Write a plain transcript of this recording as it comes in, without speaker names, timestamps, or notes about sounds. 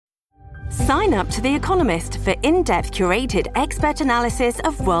Sign up to The Economist for in-depth curated expert analysis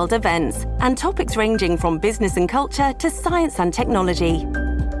of world events and topics ranging from business and culture to science and technology.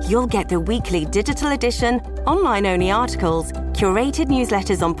 You'll get the weekly digital edition, online-only articles, curated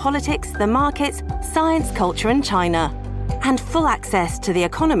newsletters on politics, the markets, science, culture and China, and full access to The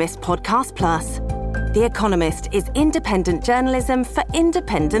Economist Podcast Plus. The Economist is independent journalism for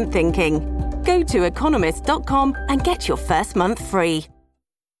independent thinking. Go to economist.com and get your first month free.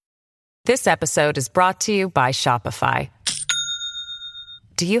 This episode is brought to you by Shopify.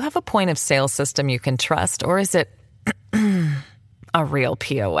 Do you have a point of sale system you can trust, or is it a real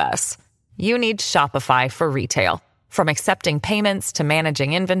POS? You need Shopify for retail. From accepting payments to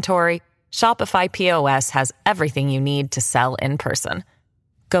managing inventory, Shopify POS has everything you need to sell in person.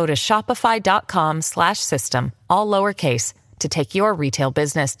 Go to shopify.com/system, all lowercase, to take your retail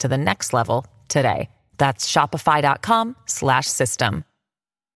business to the next level today. That's shopify.com/system.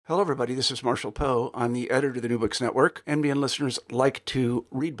 Hello, everybody. This is Marshall Poe. I'm the editor of the New Books Network. NBN listeners like to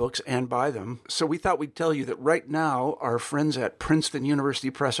read books and buy them. So we thought we'd tell you that right now, our friends at Princeton University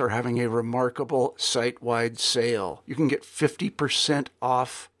Press are having a remarkable site-wide sale. You can get 50%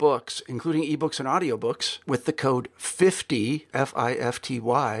 off books, including ebooks and audiobooks, with the code 50,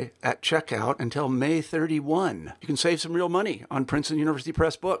 F-I-F-T-Y, at checkout until May 31. You can save some real money on Princeton University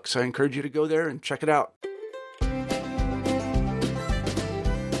Press books. I encourage you to go there and check it out.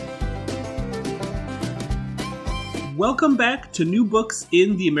 Welcome back to New Books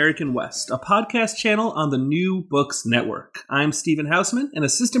in the American West, a podcast channel on the New Books Network. I'm Stephen Hausman, an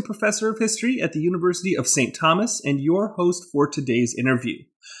assistant professor of history at the University of St. Thomas, and your host for today's interview.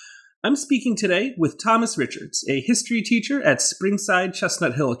 I'm speaking today with Thomas Richards, a history teacher at Springside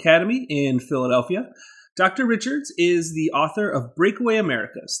Chestnut Hill Academy in Philadelphia. Dr. Richards is the author of Breakaway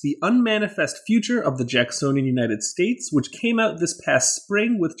Americas, The Unmanifest Future of the Jacksonian United States, which came out this past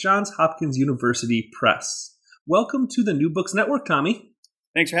spring with Johns Hopkins University Press. Welcome to the New Books Network, Tommy.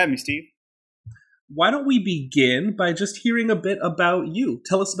 Thanks for having me, Steve. Why don't we begin by just hearing a bit about you?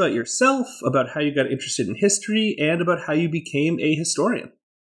 Tell us about yourself, about how you got interested in history, and about how you became a historian.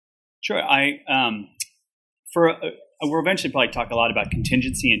 Sure. We'll eventually probably talk a lot about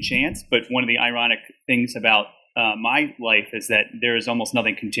contingency and chance, but one of the ironic things about my life is that there is almost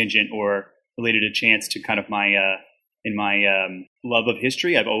nothing contingent or related to chance to kind of my love of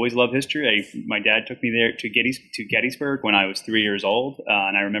history. I've always loved history. My dad took me there to Gettysburg when I was 3 years old,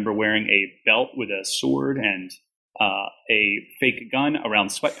 and I remember wearing a belt with a sword and a fake gun around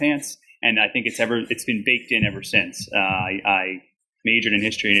sweatpants. And I think it's been baked in ever since. I majored in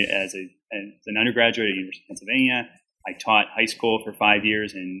history as an undergraduate at the University of Pennsylvania. I taught high school for 5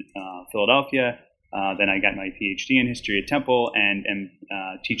 years in Philadelphia. Then I got my PhD in history at Temple and am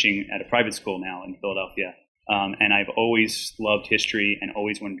teaching at a private school now in Philadelphia. And I've always loved history and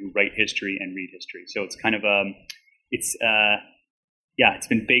always wanted to write history and read history. So it's kind of it's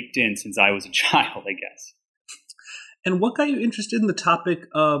been baked in since I was a child, I guess. And what got you interested in the topic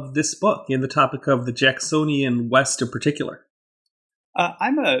of this book, in the topic of the Jacksonian West in particular?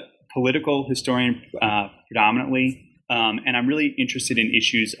 I'm a political historian predominantly, and I'm really interested in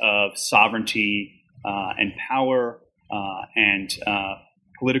issues of sovereignty and power and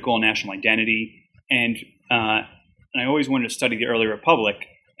political and national identity. And I always wanted to study the early republic,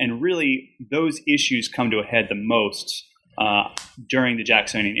 and really those issues come to a head the most during the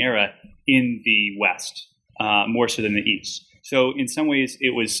Jacksonian era in the West, more so than the East. So in some ways,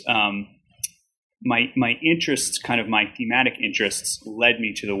 it was my interests, kind of my thematic interests, led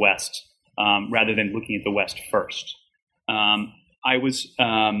me to the West rather than looking at the West first. I was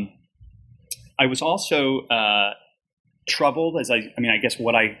also troubled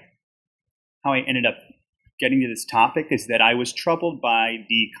how I ended up getting to this topic is that I was troubled by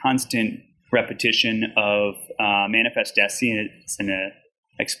the constant repetition of Manifest Destiny and an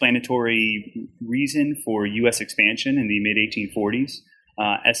explanatory reason for U.S. expansion in the mid-1840s.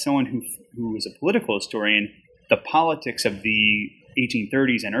 As someone who was a political historian, the politics of the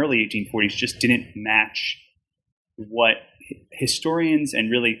 1830s and early 1840s just didn't match what historians and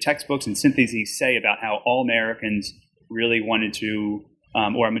really textbooks and syntheses say about how all Americans really wanted to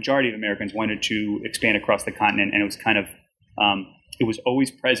or a majority of Americans wanted to expand across the continent, and it was kind of it was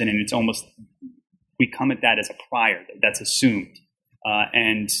always present, and it's almost we come at that as a prior that's assumed,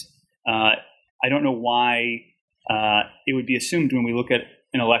 and I don't know why it would be assumed when we look at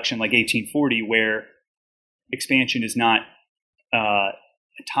an election like 1840 where expansion is not a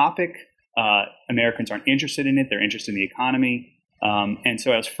topic. Americans aren't interested in it; they're interested in the economy, and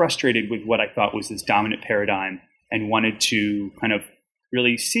so I was frustrated with what I thought was this dominant paradigm, and wanted to kind of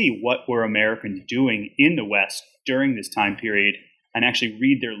really see what were Americans doing in the West during this time period and actually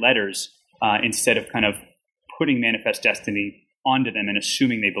read their letters instead of kind of putting Manifest Destiny onto them and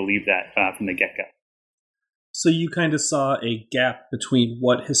assuming they believe that from the get-go. So you kind of saw a gap between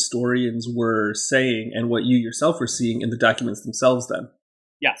what historians were saying and what you yourself were seeing in the documents themselves then?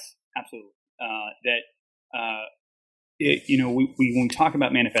 Yes, absolutely. When we talk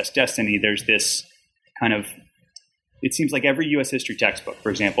about Manifest Destiny, there's this kind of, it seems like every U.S. history textbook, for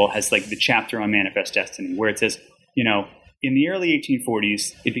example, has like the chapter on Manifest Destiny where it says, in the early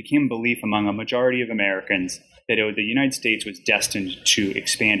 1840s, it became belief among a majority of Americans that the United States was destined to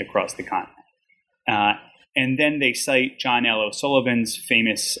expand across the continent. And then they cite John L. O'Sullivan's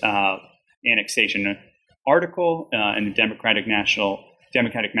famous annexation article in the Democratic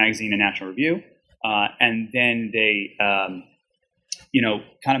Magazine and National Review. And then they,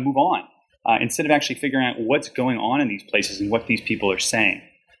 kind of move on instead of actually figuring out what's going on in these places and what these people are saying.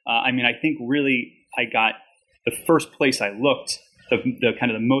 I think really I got the first place I looked, the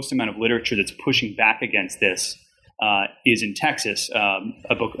kind of the most amount of literature that's pushing back against this is in Texas,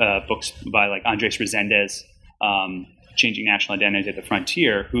 books by like Andres Resendez, Changing National Identity at the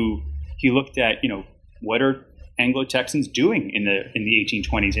Frontier, who he looked at, what are Anglo-Texans doing in the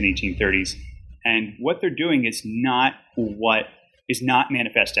 1820s and 1830s, and what they're doing is not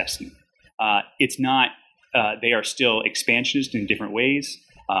Manifest Destiny. It's not. They are still expansionist in different ways.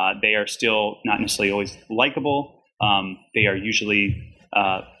 They are still not necessarily always likable. They are usually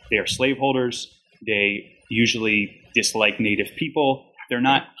they are slaveholders. They usually dislike Native people. They're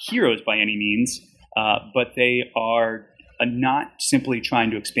not heroes by any means, but they are not simply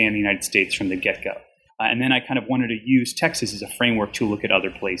trying to expand the United States from the get-go. And then I kind of wanted to use Texas as a framework to look at other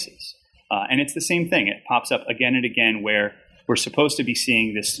places. And it's the same thing. It pops up again and again where we're supposed to be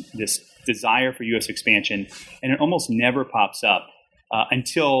seeing this desire for U.S. expansion, and it almost never pops up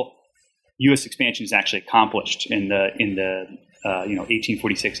until U.S. expansion is actually accomplished in the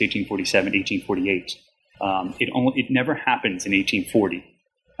 1846, 1847, 1848. It never happens in 1840.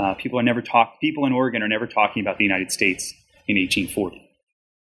 People in Oregon are never talking about the United States in 1840.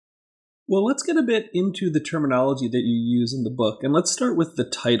 Well, let's get a bit into the terminology that you use in the book, and let's start with the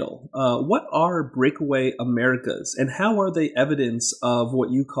title. What are breakaway Americas, and how are they evidence of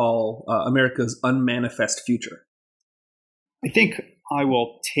what you call America's unmanifest future? I think I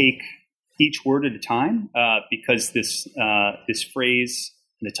will take each word at a time because this phrase,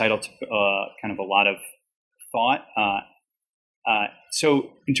 the title, took kind of a lot of thought.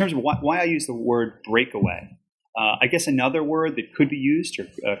 So in terms of why I use the word breakaway, I guess another word that could be used or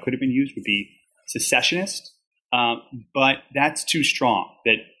could have been used would be secessionist, but that's too strong.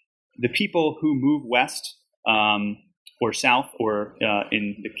 That the people who move west or south, or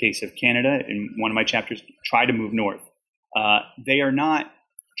in the case of Canada, in one of my chapters, try to move north. They are not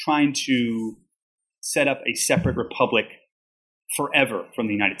trying to set up a separate republic forever from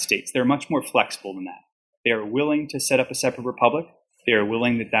the United States. They're much more flexible than that. They are willing to set up a separate republic. They are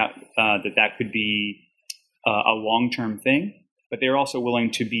willing that could be a long-term thing, but they're also willing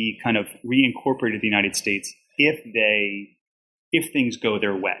to be kind of reincorporated to the United States if things go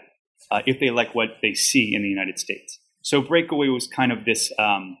their way, if they like what they see in the United States. So breakaway was kind of this,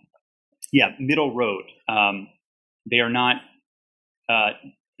 middle road. They are not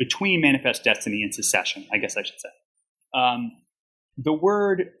between Manifest Destiny and secession, I guess I should say. The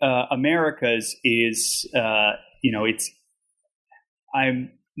word Americas is,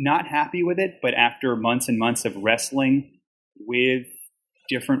 I'm not happy with it, but after months and months of wrestling with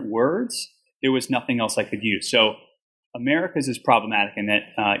different words, there was nothing else I could use. So Americas is problematic in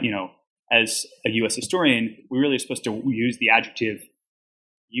that, as a U.S. historian, we really are supposed to use the adjective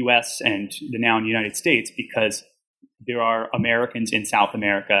U.S. and the noun United States because there are Americans in South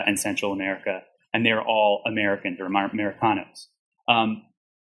America and Central America, and they're all Americans or Americanos.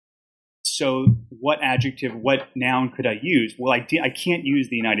 So what noun could I use? Well, I can't use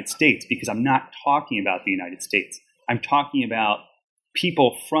the United States because I'm not talking about the United States. I'm talking about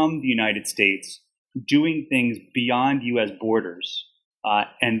people from the United States doing things beyond U.S. borders.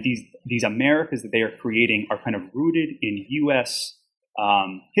 And these Americas that they are creating are kind of rooted in U.S.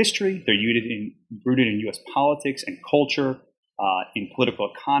 History. They're rooted in U.S. politics and culture, in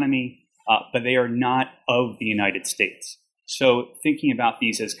political economy, but they are not of the United States. So thinking about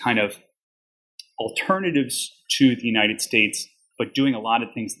these as kind of alternatives to the United States, but doing a lot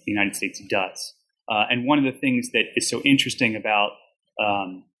of things that the United States does. And one of the things that is so interesting about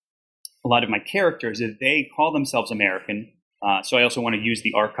a lot of my characters is they call themselves American. So I also want to use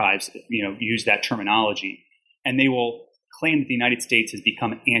the archives, use that terminology. And they will claim that the United States has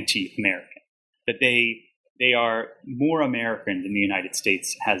become anti-American, that they are more American than the United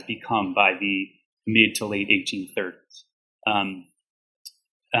States has become by the mid to late 1830s.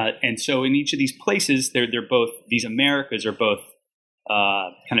 And so in each of these places, they're both, these Americas are both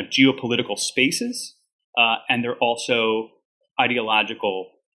kind of geopolitical spaces, and they're also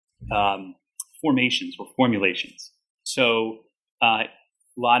ideological formations or formulations. So a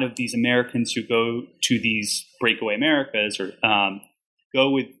lot of these Americans who go to these breakaway Americas or go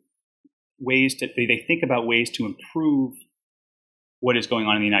with ways to, they think about ways to improve what is going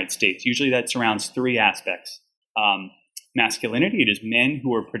on in the United States. Usually that surrounds three aspects. Masculinity, it is men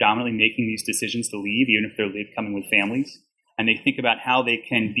who are predominantly making these decisions to leave, even if they're coming with families. And they think about how they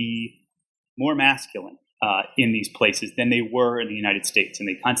can be more masculine in these places than they were in the United States. And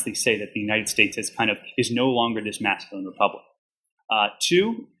they constantly say that the United States is no longer this masculine republic.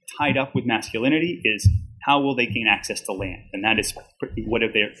 Two, tied up with masculinity is how will they gain access to land? And that is one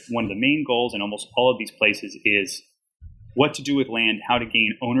of the main goals in almost all of these places is what to do with land, how to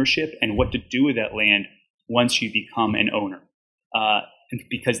gain ownership, and what to do with that land once you become an owner,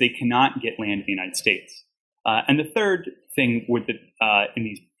 because they cannot get land in the United States. And the third thing with in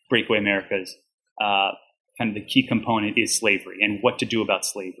these breakaway Americas, kind of the key component is slavery and what to do about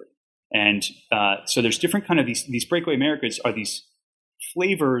slavery. And so there's different kind of these breakaway Americas are these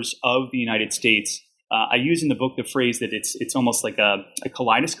flavors of the United States. I use in the book the phrase that it's almost like a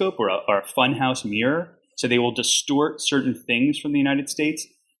kaleidoscope or a funhouse mirror. So they will distort certain things from the United States.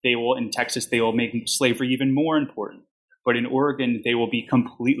 In Texas, they will make slavery even more important. But in Oregon, they will be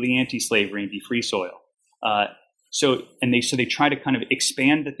completely anti-slavery and be free soil. So they try to kind of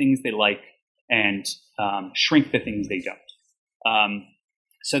expand the things they like and shrink the things they don't.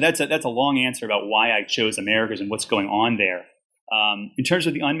 So that's a long answer about why I chose Americas and what's going on there. In terms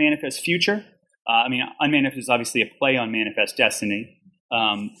of the Unmanifest Future, Unmanifest is obviously a play on Manifest Destiny.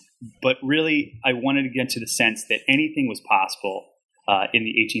 But really, I wanted to get to the sense that anything was possible in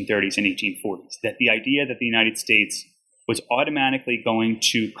the 1830s and 1840s, that the idea that the United States was automatically going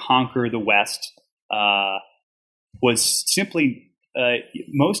to conquer the West was simply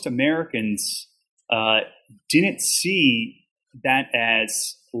most Americans didn't see that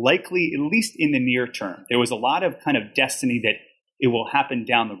as likely, at least in the near term. There was a lot of kind of destiny that it will happen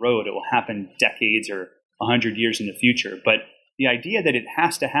down the road. It will happen decades or 100 years in the future. But the idea that it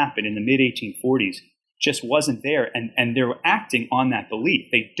has to happen in the mid-1840s just wasn't there, and they're acting on that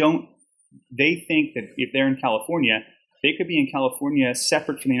belief. They think that if they're in California, they could be in California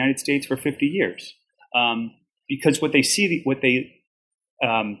separate from the United States for 50 years, because what they see in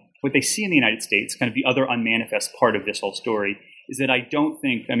the United States, kind of the other unmanifest part of this whole story, is that I don't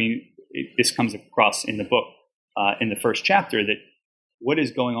think. This comes across in the book in the first chapter that what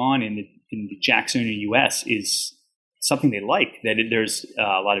is going on in the Jacksonian U.S. is something they like. That there's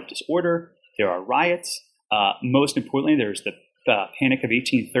a lot of disorder. There are riots. Most importantly, there's the Panic of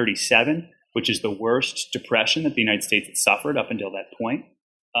 1837, which is the worst depression that the United States had suffered up until that point.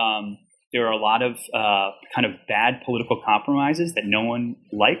 There are a lot of kind of bad political compromises that no one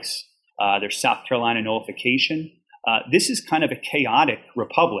likes. There's South Carolina nullification. This is kind of a chaotic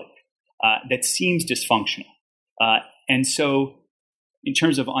republic that seems dysfunctional. And so in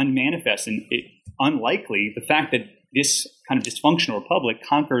terms of unmanifest and unlikely, the fact that this kind of dysfunctional republic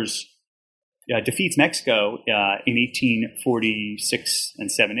defeats Mexico in 1846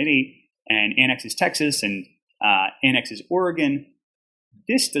 and 7 and 8 and annexes Texas and annexes Oregon,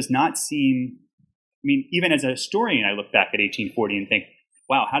 this does not seem, even as a historian, I look back at 1840 and think,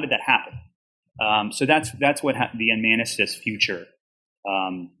 wow, how did that happen? So that's what the Unmanifest Future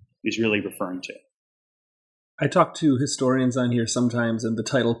is really referring to. I talk to historians on here sometimes, and the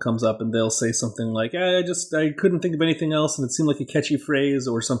title comes up, and they'll say something like, I couldn't think of anything else, and it seemed like a catchy phrase,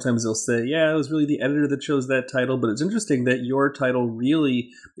 or sometimes they'll say, it was really the editor that chose that title, but it's interesting that your title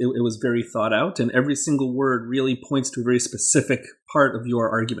really, it was very thought out, and every single word really points to a very specific part of your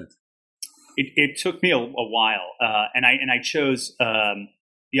argument. It took me a while, and I chose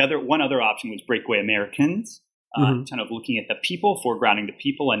one other option was Breakaway Americans, kind of looking at the people, foregrounding the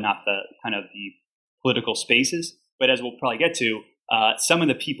people, and not the kind of the political spaces. But as we'll probably get to, some of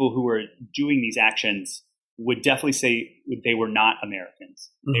the people who were doing these actions would definitely say they were not Americans.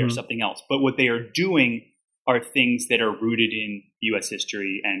 They are something else. But what they are doing are things that are rooted in U.S.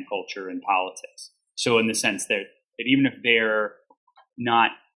 history and culture and politics. So in the sense that even if they're not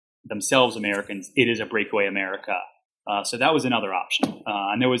themselves Americans, it is a breakaway America. So that was another option.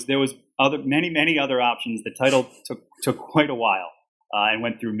 And there was many other options. The title took quite a while and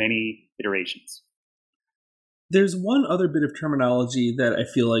went through many iterations. There's one other bit of terminology that I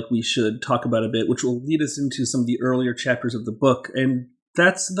feel like we should talk about a bit, which will lead us into some of the earlier chapters of the book. And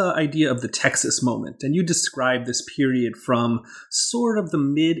That's the idea of the Texas moment. And you describe this period from sort of the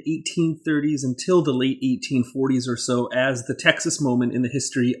mid-1830s until the late 1840s or so as the Texas moment in the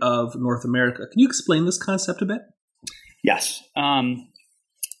history of North America. Can you explain this concept a bit? Yes. I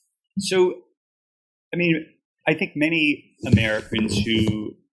think many Americans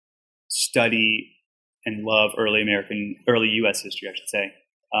who study and love early U.S. history, I should say,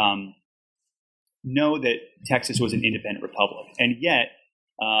 know that Texas was an independent republic. And yet,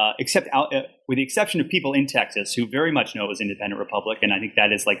 with the exception of people in Texas who very much know it was an independent republic, and I think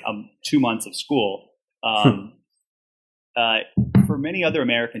that is like 2 months of school, for many other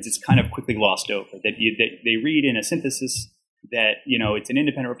Americans, it's kind of quickly lost over. That they read in a synthesis that, it's an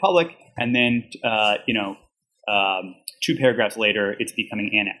independent republic, and then, 2 paragraphs later, it's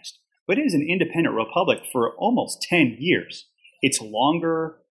becoming annexed. But it is an independent republic for almost 10 years. It's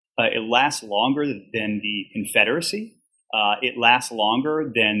longer. It lasts longer than the Confederacy. It lasts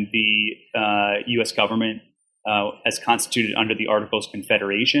longer than the U.S. government as constituted under the Articles of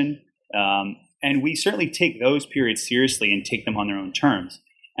Confederation. And we certainly take those periods seriously and take them on their own terms.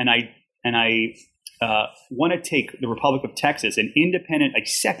 And I want to take the Republic of Texas, a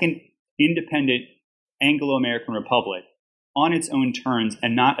second independent Anglo-American republic, on its own terms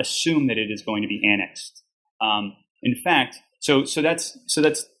and not assume that it is going to be annexed. In fact, so that's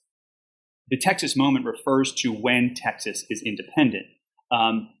the Texas moment refers to when Texas is independent.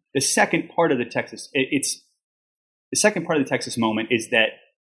 The second part of the Texas moment is that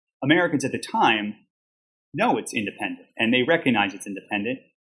Americans at the time know it's independent and they recognize it's independent,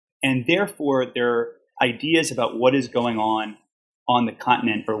 and therefore their ideas about what is going on the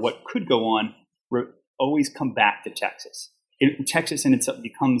continent or what could go on always come back to Texas. Texas in itself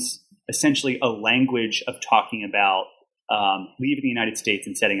becomes essentially a language of talking about leaving the United States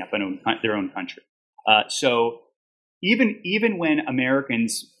and setting up their own country. So even when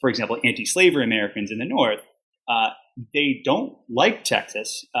Americans, for example, anti-slavery Americans in the North, they don't like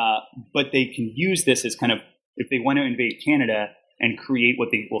Texas, but they can use this as kind of, if they want to invade Canada and create what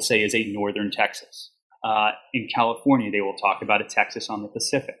they will say is a northern Texas. In California, they will talk about a Texas on the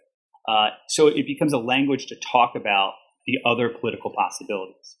Pacific. So it becomes a language to talk about the other political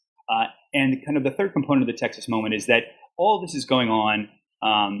possibilities. And kind of the third component of the Texas moment is that all of this is going on,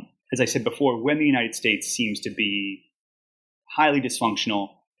 as I said before, when the United States seems to be highly dysfunctional,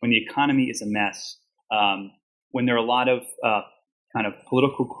 when the economy is a mess, when there are a lot of kind of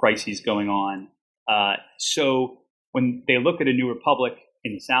political crises going on. So when they look at a new republic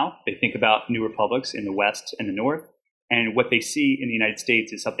in the South, they think about new republics in the West and the North. And what they see in the United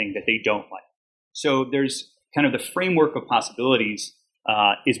States is something that they don't like. So there's kind of the framework of possibilities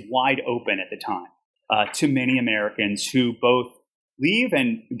is wide open at the time to many Americans who both leave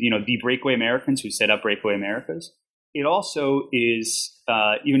and, the breakaway Americans who set up breakaway Americas. It also is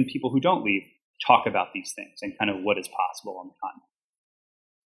even people who don't leave talk about these things and kind of what is possible on the continent.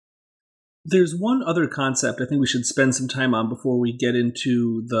 There's one other concept I think we should spend some time on before we get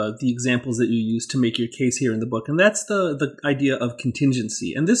into the examples that you use to make your case here in the book, and that's the idea of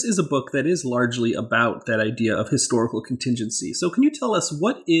contingency. And this is a book that is largely about that idea of historical contingency. So can you tell us,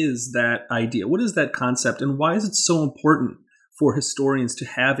 what is that idea? What is that concept, and why is it so important for historians to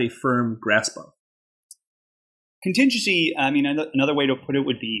have a firm grasp of? Contingency, another way to put it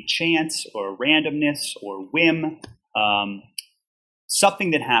would be chance or randomness or whim.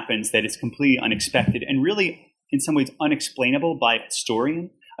 Something that happens that is completely unexpected and really, in some ways, unexplainable by a historian.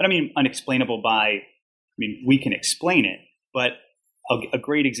 I don't mean unexplainable we can explain it, but a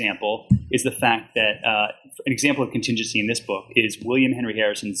great example is the fact that an example of contingency in this book is William Henry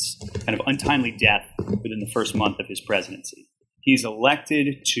Harrison's kind of untimely death within the first month of his presidency. He's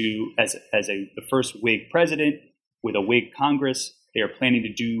elected as the first Whig president with a Whig Congress. They are planning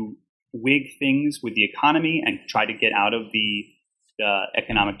to do Whig things with the economy and try to get out of the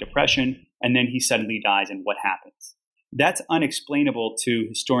economic depression, and then he suddenly dies, and what happens? That's unexplainable to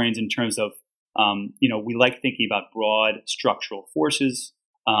historians in terms of, we like thinking about broad structural forces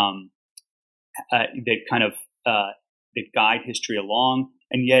that kind of that guide history along,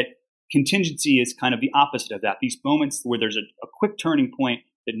 and yet contingency is kind of the opposite of that. These moments where there's a quick turning point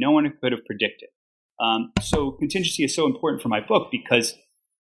that no one could have predicted. So contingency is so important for my book because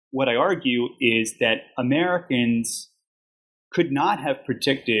what I argue is that Americans could not have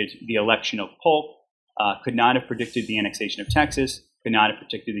predicted the election of Polk, could not have predicted the annexation of Texas, could not have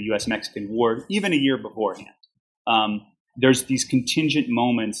predicted the U.S.-Mexican War even a year beforehand. There's these contingent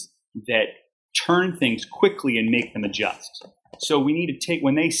moments that turn things quickly and make them adjust. So we need to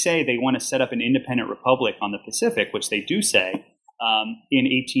when they say they want to set up an independent republic on the Pacific, which they do say in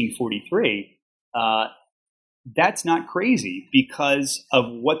 1843, that's not crazy because of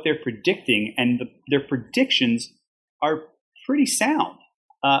what they're predicting, and their predictions are pretty sound.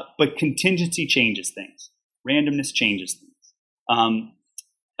 But contingency changes things. Randomness changes things.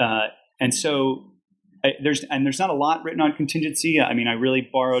 And so there's not a lot written on contingency. I mean, I really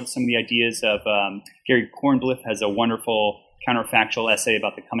borrowed some of the ideas of Gary Kornblith has a wonderful counterfactual essay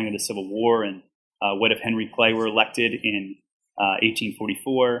about the coming of the Civil War and what if Henry Clay were elected in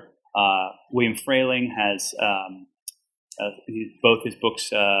 1844. William Frayling has both his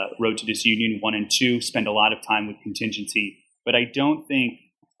books, Road to Disunion 1 and 2, spend a lot of time with contingency. But I don't think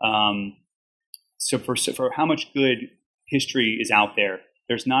so. For how much good history is out there,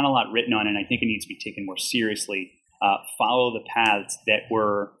 there's not a lot written on it, and I think it needs to be taken more seriously. Follow the paths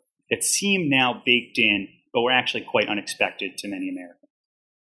that seem now baked in, but were actually quite unexpected to many Americans.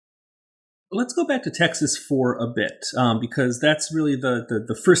 Let's go back to Texas for a bit, because that's really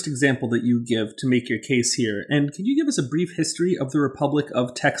the first example that you give to make your case here. And can you give us a brief history of the Republic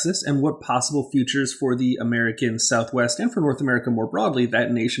of Texas and what possible futures for the American Southwest and for North America more broadly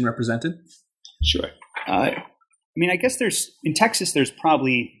that nation represented? Sure. I mean, I guess in Texas, there's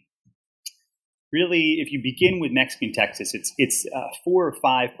probably really, if you begin with Mexican Texas, it's 4 or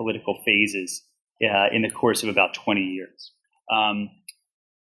 5 political phases in the course of about 20 years.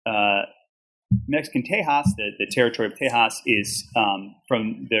 Mexican Tejas, the territory of Tejas, is,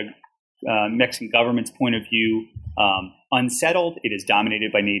 from the Mexican government's point of view, unsettled. It is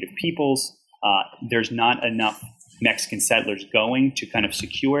dominated by native peoples. There's not enough Mexican settlers going to kind of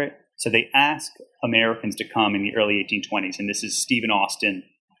secure it. So they ask Americans to come in the early 1820s. And this is Stephen Austin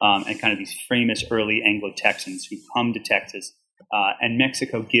and kind of these famous early Anglo-Texans who come to Texas. And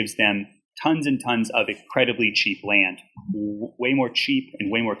Mexico gives them tons and tons of incredibly cheap land, way more cheap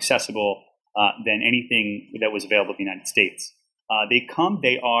and way more accessible than anything that was available in the United States.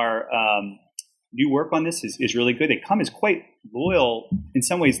 They are, new work on this is really good. They come as quite loyal. In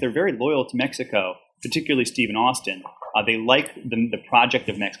some ways, they're very loyal to Mexico, particularly Stephen Austin. They like the project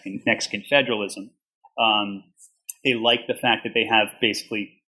of Mexican federalism. They like the fact that they have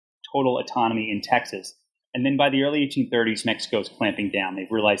basically total autonomy in Texas. And then by the early 1830s, Mexico's clamping down.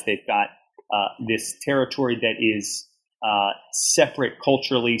 They've realized they've got this territory that is separate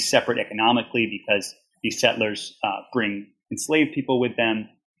culturally, separate economically, because these settlers bring enslaved people with them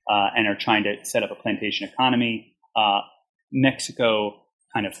and are trying to set up a plantation economy. Mexico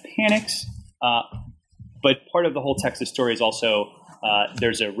kind of panics. But part of the whole Texas story is also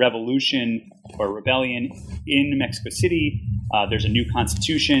there's a revolution or rebellion in Mexico City. There's a new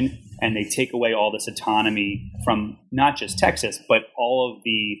constitution, and they take away all this autonomy from not just Texas, but all of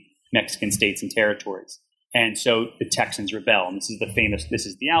the Mexican states and territories. And so the Texans rebel. And this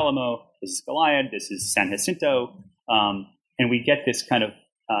is the Alamo, this is Goliad, this is San Jacinto. And we get this kind of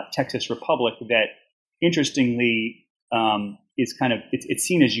Texas Republic that, interestingly, is kind of, it's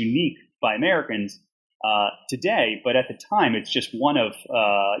seen as unique by Americans today, but at the time, it's just one of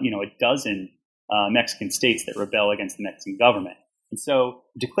a dozen Mexican states that rebel against the Mexican government. And so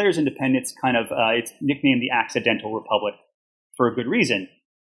it declares independence. It's nicknamed the Accidental Republic for a good reason.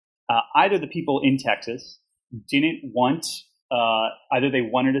 Either the people in Texas didn't want, either they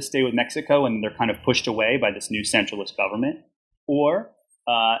wanted to stay with Mexico and they're kind of pushed away by this new centralist government, or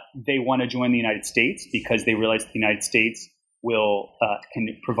they want to join the United States because they realize that the United States can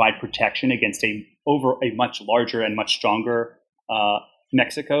provide protection against a much larger and much stronger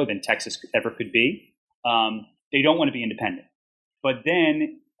Mexico than Texas ever could be. They don't want to be independent. But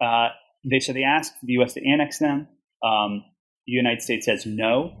then they ask the U.S. to annex them. The United States says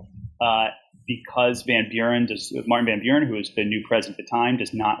no, because Martin Van Buren, who is the new president at the time,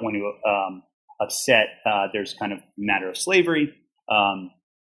 does not want to upset. There's kind of a matter of slavery,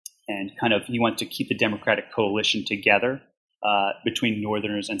 and kind of he wants to keep the Democratic coalition together between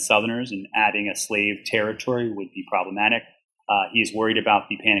Northerners and Southerners, and adding a slave territory would be problematic. He's worried about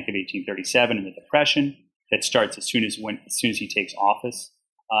the Panic of 1837 and the Depression that starts as soon as he takes office,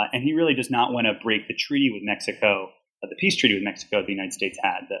 and he really does not want to break the treaty with Mexico, the peace treaty with Mexico the United States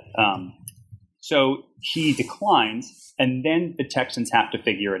had. So he declines, and then the Texans have to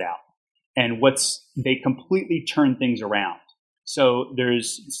figure it out. And they completely turn things around. So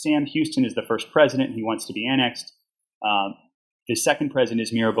there's Sam Houston is the first president. He wants to be annexed. The second president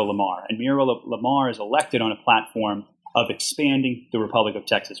is Mirabeau Lamar. And Mirabeau Lamar is elected on a platform of expanding the Republic of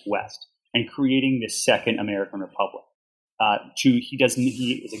Texas west and creating this second American Republic. He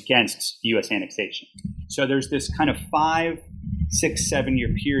is against U.S. annexation. So there's this kind of 5, 6, 7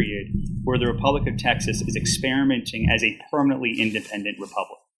 year period where the Republic of Texas is experimenting as a permanently independent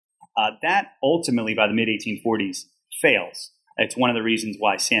republic. That ultimately, by the mid-1840s, fails. It's one of the reasons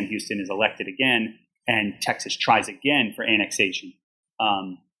why Sam Houston is elected again, and Texas tries again for annexation.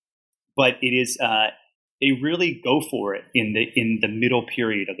 But it is they really go for it in the middle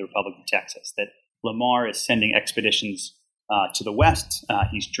period of the Republic of Texas. That Lamar is sending expeditions to the west.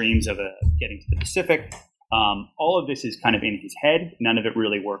 He dreams of getting to the Pacific. All of this is kind of in his head. None of it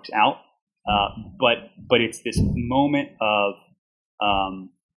really works out. But it's this moment of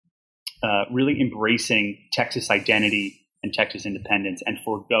really embracing Texas identity and Texas independence and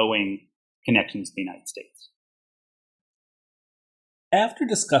foregoing connections to the United States. After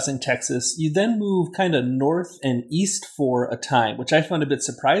discussing Texas, you then move kind of north and east for a time, which I found a bit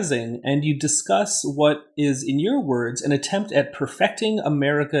surprising, and you discuss what is, in your words, an attempt at perfecting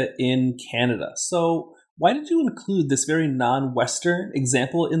America in Canada. So why did you include this very non-Western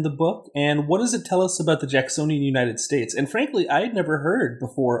example in the book, and what does it tell us about the Jacksonian United States? And frankly, I had never heard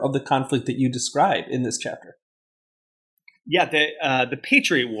before of the conflict that you describe in this chapter. Yeah, the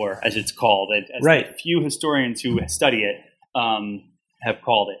Patriot War, as it's called, as right. A few historians who study it have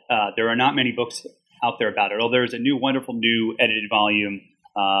called it. There are not many books out there about it. Although there's a wonderful new edited volume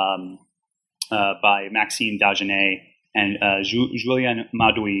by Maxime Dagenet and Julien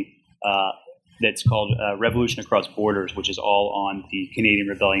Madouy that's called Revolution Across Borders, which is all on the Canadian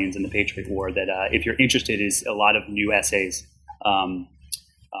rebellions and the Patriot War. That if you're interested, is a lot of new essays.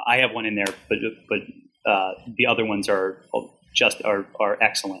 I have one in there, but the other ones are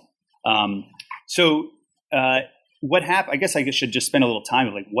excellent. What happened? I guess I should just spend a little time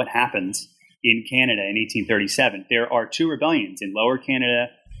of what happens in Canada in 1837. There are two rebellions in Lower Canada,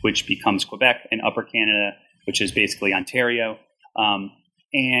 which becomes Quebec, and Upper Canada, which is basically Ontario.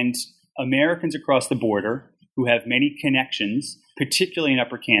 And Americans across the border who have many connections, particularly in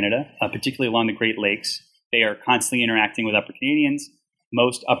Upper Canada, particularly along the Great Lakes, they are constantly interacting with Upper Canadians.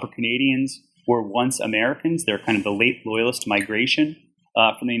 Most Upper Canadians were once Americans. They're kind of the late Loyalist migration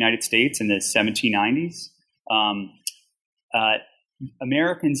from the United States in the 1790s.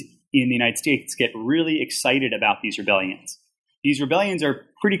 Americans in the United States get really excited about these rebellions. These rebellions are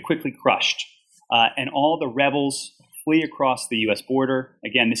pretty quickly crushed, and all the rebels flee across the U.S. border.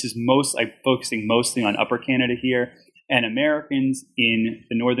 Again, this is I'm focusing mostly on Upper Canada here, and Americans in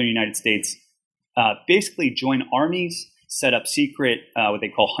the northern United States basically join armies, set up secret what they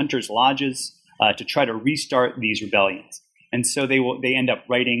call hunters' lodges to try to restart these rebellions. And so they end up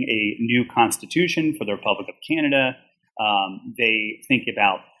writing a new constitution for the Republic of Canada. They think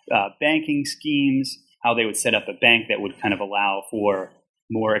about banking schemes, how they would set up a bank that would kind of allow for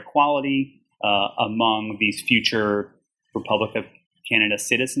more equality among these future Republic of Canada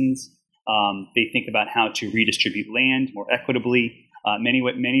citizens. They think about how to redistribute land more equitably. Many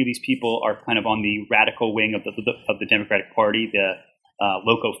of these people are kind of on the radical wing of the Democratic Party, the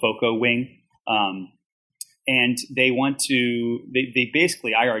Loco-Foco wing. And they want to, they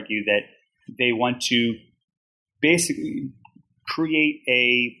basically, I argue that they want to basically create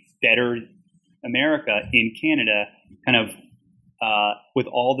a better America in Canada, kind of with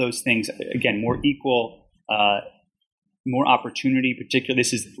all those things, again, more equal, more opportunity, particularly.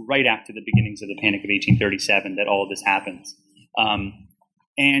 This is right after the beginnings of the Panic of 1837 that all of this happens.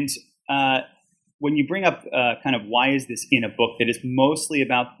 When you bring up kind of why is this in a book that is mostly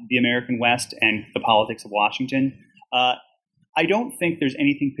about the American West and the politics of Washington, I don't think there's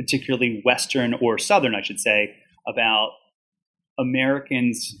anything particularly Western or Southern, I should say, about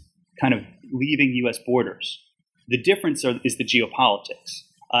Americans kind of leaving U.S. borders. The difference is the geopolitics.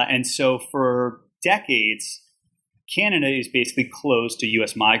 And so for decades, Canada is basically closed to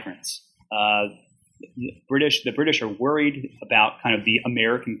U.S. migrants. The British are worried about kind of the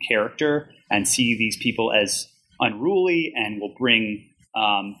American character and see these people as unruly and will bring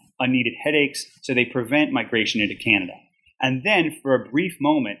unneeded headaches. So they prevent migration into Canada. And then for a brief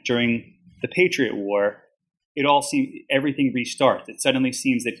moment during the Patriot War, everything restarts. It suddenly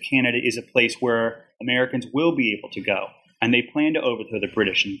seems that Canada is a place where Americans will be able to go. And they plan to overthrow the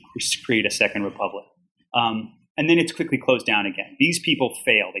British and create a second republic. And then it's quickly closed down again. These people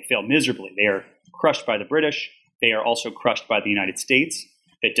fail. They fail miserably. They are crushed by the British. They are also crushed by the United States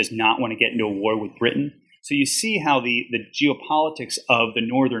that does not want to get into a war with Britain. So you see how the geopolitics of the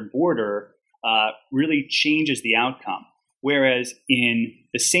northern border really changes the outcome. Whereas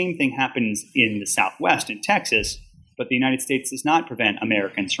the same thing happens in the Southwest, in Texas, but the United States does not prevent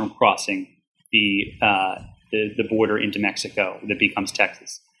Americans from crossing the border into Mexico that becomes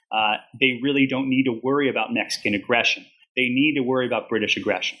Texas. They really don't need to worry about Mexican aggression. They need to worry about British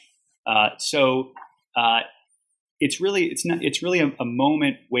aggression. So it's really a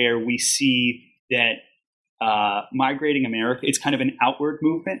moment where we see that migrating America, it's kind of an outward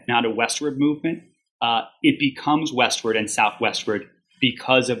movement, not a westward movement. It becomes westward and southwestward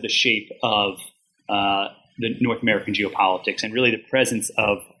because of the shape of the North American geopolitics and really the presence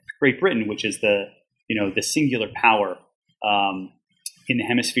of Great Britain, which is the singular power in the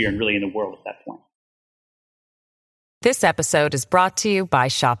hemisphere and really in the world at that point. This episode is brought to you by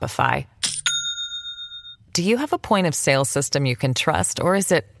Shopify. Do you have a point of sale system you can trust, or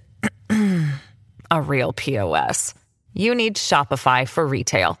is it a real POS? You need Shopify for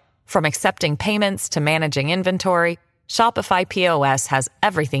retail. From accepting payments to managing inventory, Shopify POS has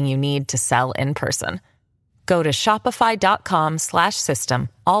everything you need to sell in person. Go to shopify.com/system,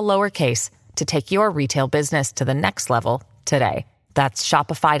 all lowercase, to take your retail business to the next level today. That's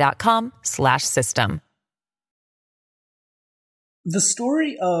shopify.com/system. The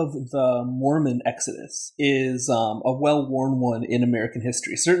story of the Mormon Exodus is a well-worn one in American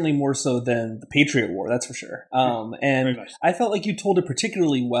history, certainly more so than the Patriot War, that's for sure. And I felt like you told it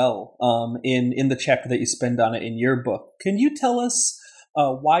particularly well in the chapter that you spend on it in your book. Can you tell us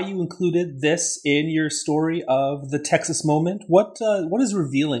why you included this in your story of the Texas moment? What is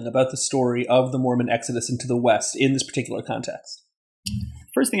revealing about the story of the Mormon Exodus into the West in this particular context?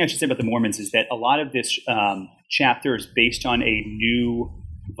 First thing I should say about the Mormons is that a lot of this chapter is based on a new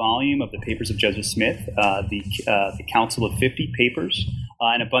volume of the Papers of Joseph Smith, the Council of 50 Papers,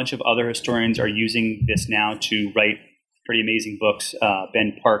 and a bunch of other historians are using this now to write pretty amazing books.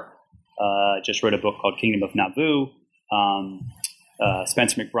 Ben Park just wrote a book called Kingdom of Nauvoo.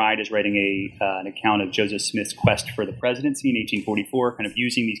 Spencer McBride is writing an account of Joseph Smith's quest for the presidency in 1844, kind of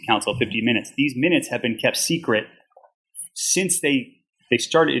using these Council of 50 minutes. These minutes have been kept secret since they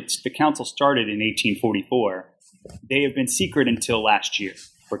started. The council started in 1844. They have been secret until last year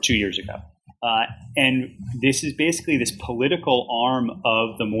or 2 years ago. And this is basically this political arm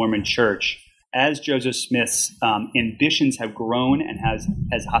of the Mormon Church. As Joseph Smith's ambitions have grown and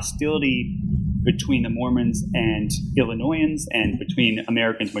as hostility between the Mormons and Illinoisans and between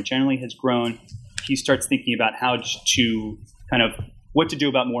Americans more generally has grown, he starts thinking about how to kind of what to do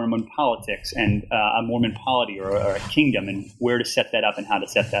about Mormon politics and a Mormon polity or a kingdom and where to set that up and how to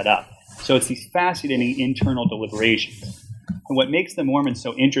set that up. So it's these fascinating internal deliberations. And what makes the Mormons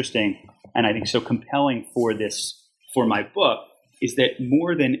so interesting and I think so compelling for my book is that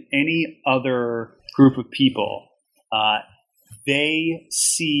more than any other group of people, they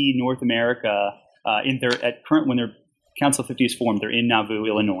see North America when their Council of 50 is formed, they're in Nauvoo,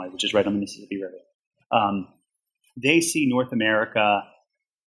 Illinois, which is right on the Mississippi River. They see North America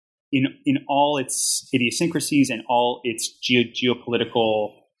in all its idiosyncrasies and all its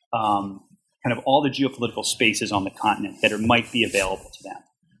geopolitical, kind of all the geopolitical spaces on the continent that might be available to them.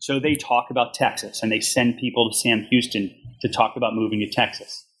 So they talk about Texas, and they send people to Sam Houston to talk about moving to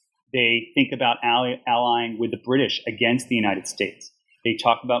Texas. They think about allying with the British against the United States. They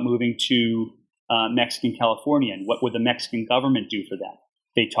talk about moving to Mexican California, and what would the Mexican government do for them?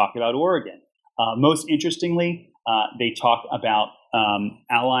 They talk about Oregon. Most interestingly, they talk about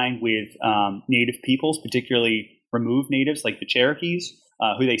allying with native peoples, particularly removed natives like the Cherokees,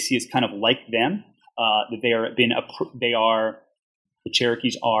 who they see as kind of like them. The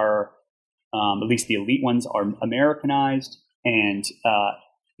Cherokees are, at least the elite ones, are Americanized, and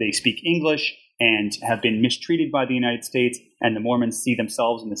they speak English and have been mistreated by the United States, and the Mormons see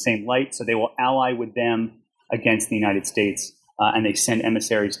themselves in the same light, so they will ally with them against the United States, and they send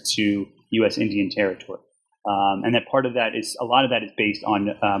emissaries to U.S. Indian Territory. And that part of that is, a lot of that is based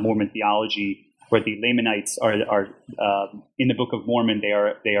on Mormon theology, where the Lamanites are in the Book of Mormon, they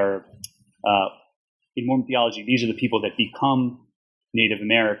are in Mormon theology, these are the people that become Native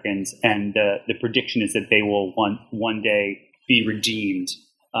Americans, and the prediction is that they will one day be redeemed,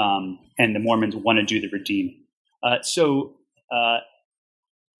 and the Mormons want to do the redeeming.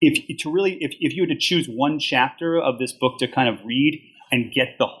 If you were to choose one chapter of this book to kind of read and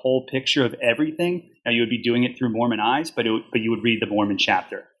get the whole picture of everything, now you would be doing it through Mormon eyes, but you would read the Mormon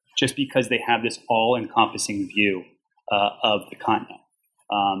chapter, just because they have this all-encompassing view of the continent,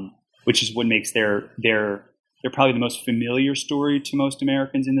 which is what makes their probably the most familiar story to most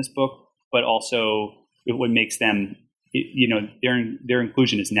Americans in this book, but also what makes them, their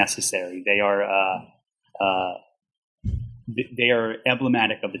inclusion is necessary. They are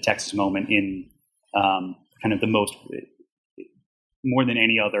emblematic of the Texas moment in kind of the most, more than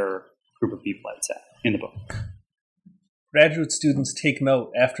any other group of people, I'd say, in the book. Graduate students, take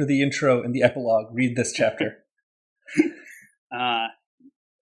note. After the intro and the epilogue, read this chapter.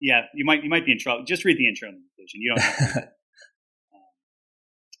 Yeah, you might be in trouble. Just read the intro and the conclusion. You don't have to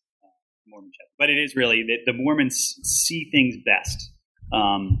Mormon chapter. But it is really that the Mormons see things best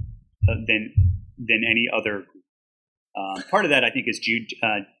than any other group. Part of that, I think, is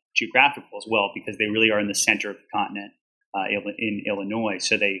geographical as well, because they really are in the center of the continent in Illinois.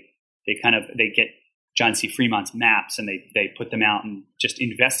 So they get John C. Fremont's maps, and they put them out and just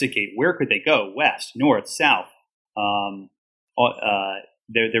investigate where could they go, west, north, south.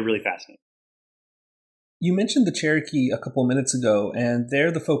 They're really fascinating. You mentioned the Cherokee a couple of minutes ago, and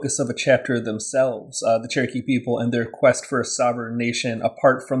they're the focus of a chapter themselves, the Cherokee people and their quest for a sovereign nation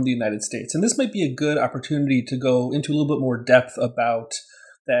apart from the United States. And this might be a good opportunity to go into a little bit more depth about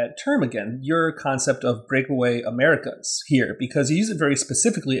that term again, your concept of breakaway Americas here, because you use it very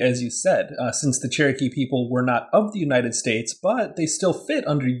specifically, as you said, since the Cherokee people were not of the United States, but they still fit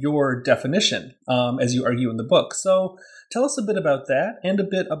under your definition, as you argue in the book. So tell us a bit about that and a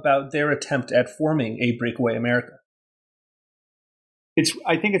bit about their attempt at forming a breakaway America.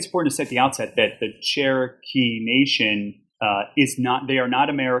 I think it's important to say at the outset that the Cherokee Nation they are not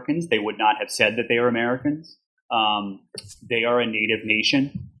Americans. They would not have said that they are Americans. They are a native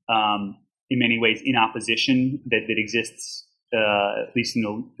nation, in many ways in opposition that exists, at least in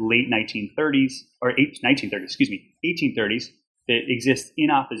the late 1830s, that exists in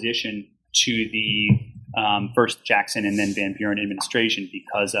opposition to the first Jackson and then Van Buren administration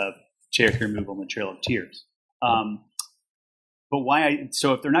because of Cherokee removal and the Trail of Tears.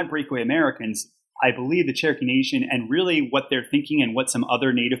 So if they're not breakaway Americans, I believe the Cherokee Nation and really what they're thinking and what some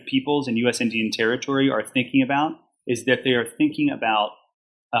other native peoples in U.S. Indian Territory are thinking about is that they are thinking about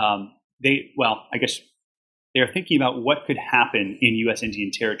they are thinking about what could happen in U.S. Indian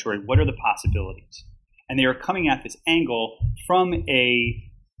Territory. What are the possibilities? And they are coming at this angle from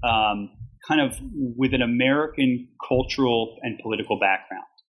a kind of with an American cultural and political background,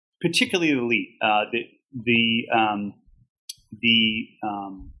 particularly the elite.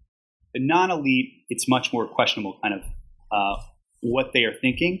 The non-elite, it's much more questionable kind of what they are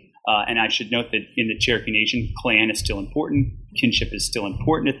thinking. And I should note that in the Cherokee Nation, clan is still important. Kinship is still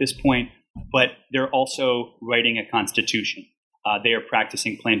important at this point. But they're also writing a constitution. They are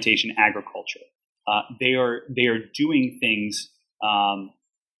practicing plantation agriculture. They are doing things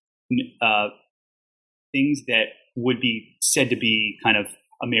things that would be said to be kind of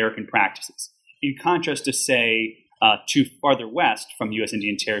American practices. In contrast to, say, to farther west from U.S.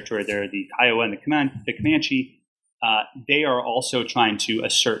 Indian Territory, there are the Kiowa and the Comanche. They are also trying to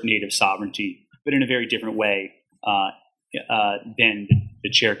assert native sovereignty, but in a very different way than the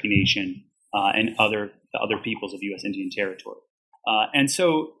Cherokee Nation and the other peoples of U.S. Indian Territory. And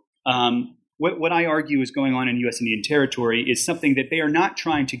so what I argue is going on in U.S. Indian Territory is something that they are not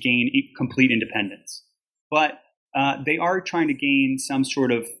trying to gain complete independence, but they are trying to gain some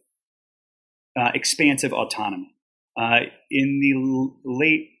sort of expansive autonomy. In the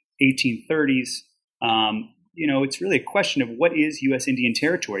late 1830s, it's really a question of what is U.S. Indian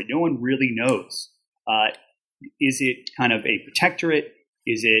Territory. No one really knows. Is it kind of a protectorate?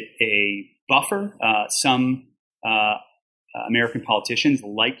 Is it a buffer? Some American politicians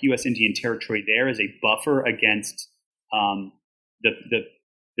like U.S. Indian Territory there as a buffer against the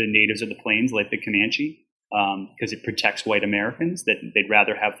natives of the plains, like the Comanche, because it protects white Americans. That they'd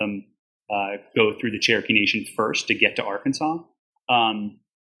rather have them go through the Cherokee Nation first to get to Arkansas.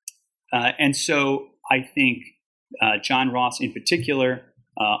 And so I think John Ross in particular,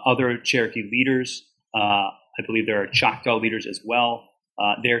 other Cherokee leaders, I believe there are Choctaw leaders as well.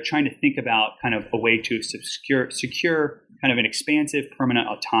 They're trying to think about kind of a way to secure kind of an expansive permanent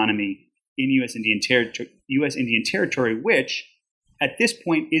autonomy in U.S. Indian Territory, which at this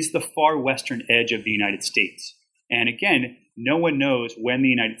point is the far western edge of the United States. And again, no one knows when the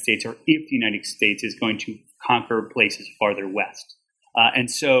United States or if the United States is going to conquer places farther west. And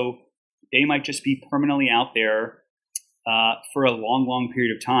so they might just be permanently out there for a long, long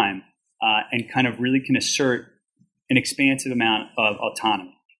period of time and kind of really can assert an expansive amount of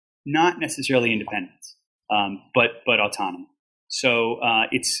autonomy, not necessarily independence, but autonomy. So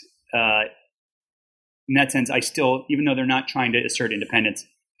it's in that sense, even though they're not trying to assert independence,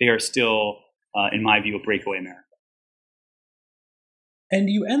 they are still, in my view, a breakaway America. And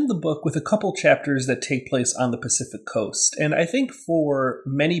you end the book with a couple chapters that take place on the Pacific coast. And I think for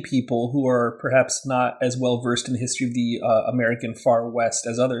many people who are perhaps not as well versed in the history of the American far west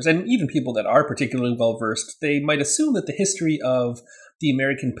as others, and even people that are particularly well versed, they might assume that the history of the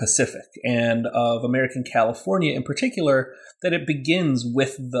American Pacific and of American California in particular, that it begins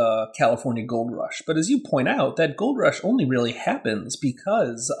with the California Gold Rush. But as you point out, that gold rush only really happens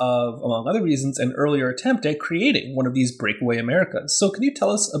because of, among other reasons, an earlier attempt at creating one of these breakaway Americas. So can you tell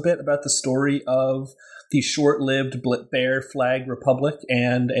us a bit about the story of the short-lived Bear Flag Republic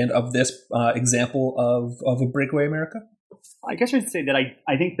and of this example of a breakaway America? I guess I should say that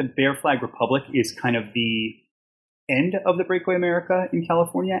I think the Bear Flag Republic is kind of the end of the breakaway America in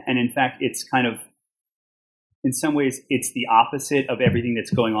California. And in fact, it's kind of, in some ways, it's the opposite of everything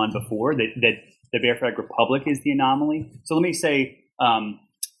that's going on before. That the Bear Flag Republic is the anomaly. So let me say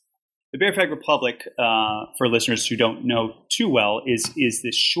the Bear Flag Republic, for listeners who don't know too well, is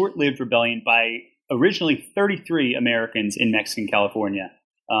this short-lived rebellion by originally 33 Americans in Mexican California.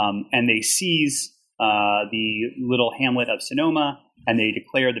 And they seize the little hamlet of Sonoma, and they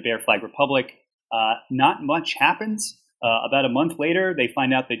declare the Bear Flag Republic. Not much happens. About a month later, they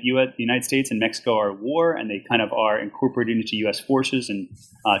find out that the United States and Mexico are at war, and they kind of are incorporated into U.S. forces and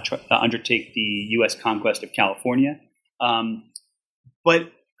undertake the U.S. conquest of California.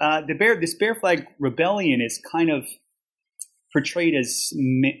 But this Bear Flag Rebellion is kind of portrayed as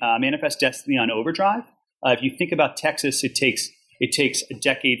Manifest Destiny on overdrive. If you think about Texas, it takes a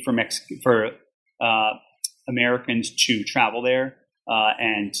decade for Americans to travel there,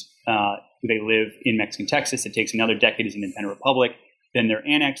 and they live in Mexican Texas. It takes another decade as an independent republic. Then they're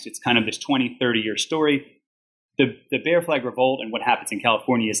annexed. It's kind of this 20, 30-year story. The Bear Flag Revolt and what happens in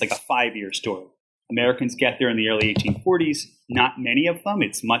California is like a 5-year story. Americans get there in the early 1840s. Not many of them.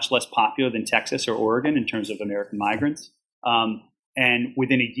 It's much less popular than Texas or Oregon in terms of American migrants. And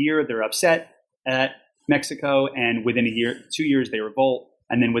within a year, they're upset at Mexico. And within 2 years, they revolt.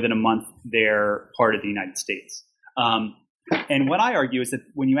 And then within a month, they're part of the United States. And what I argue is that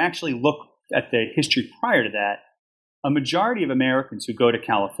when you actually look at the history prior to that, a majority of Americans who go to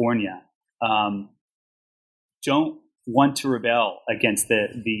California don't want to rebel against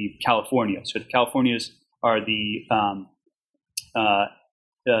the Californios. So the Californios are the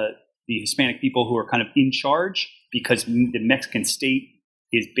Hispanic people who are kind of in charge because the Mexican state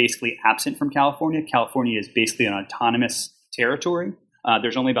is basically absent from California. California is basically an autonomous territory.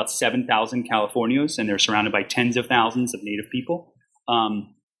 There's only about 7,000 Californios, and they're surrounded by tens of thousands of native people.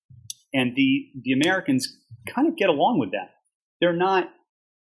 And the Americans kind of get along with that.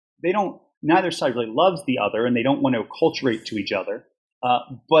 Neither side really loves the other, and they don't want to acculturate to each other.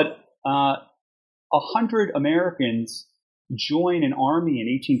 But 100 Americans join an army in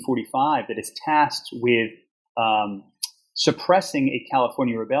 1845 that is tasked with suppressing a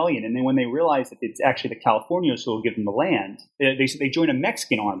California rebellion. And then when they realize that it's actually the Californios who will give them the land, they join a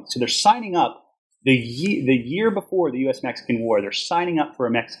Mexican army. So they're signing up the year before the U.S.-Mexican War. They're signing up for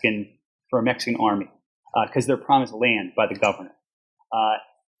a Mexican army because they're promised land by the governor.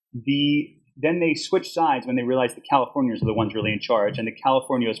 Then they switch sides when they realize the Californios are the ones really in charge, and the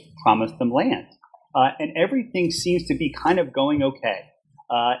Californios promised them land. And everything seems to be kind of going okay.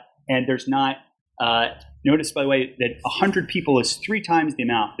 And there's not... Notice, by the way, that 100 people is 3 times the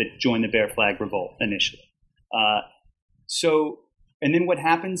amount that joined the Bear Flag Revolt initially. And then what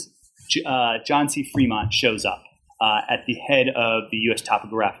happens? John C. Fremont shows up at the head of the U.S.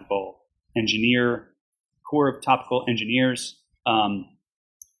 Topographical Corps of Topical Engineers, and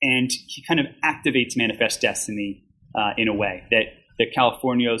he kind of activates Manifest Destiny in a way that the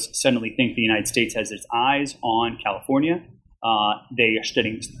Californios suddenly think the United States has its eyes on California. They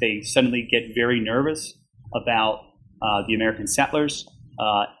suddenly get very nervous about the American settlers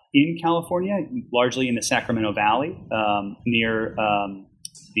in California, largely in the Sacramento Valley, near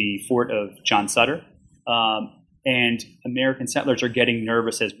the fort of John Sutter. And American settlers are getting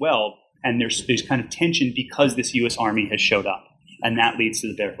nervous as well. And there's kind of tension because this U.S. Army has showed up. And that leads to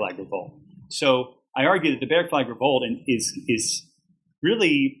the Bear Flag Revolt. So I argue that the Bear Flag Revolt is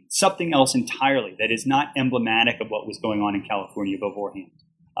really something else entirely that is not emblematic of what was going on in California beforehand.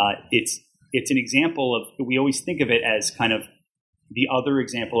 It's an example of, we always think of it as kind of the other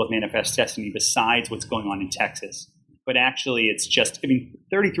example of Manifest Destiny besides what's going on in Texas. But actually it's just,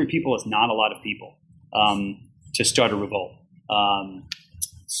 33 people is not a lot of people to start a revolt.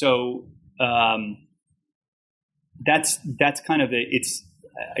 That's kind of it's.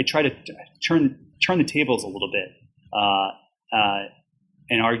 I try to turn the tables a little bit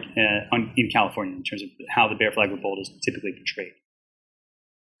and argue in California in terms of how the Bear Flag Revolt is typically portrayed.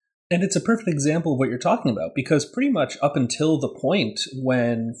 And it's a perfect example of what you're talking about, because pretty much up until the point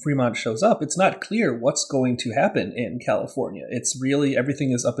when Fremont shows up, it's not clear what's going to happen in California. It's really,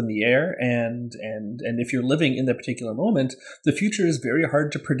 everything is up in the air, and if you're living in that particular moment, the future is very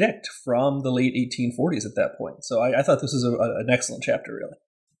hard to predict from the late 1840s at that point. So I thought this was an excellent chapter, really.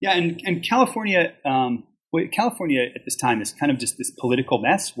 Yeah, and California, California at this time is kind of just this political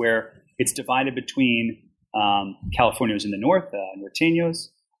mess where it's divided between Californios in the north,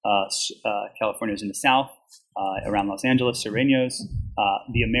 Norteños, Californios in the south, around Los Angeles, Sureños,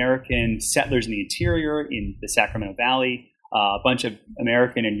 the American settlers in the interior in the Sacramento Valley, a bunch of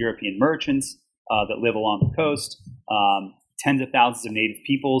American and European merchants that live along the coast, tens of thousands of native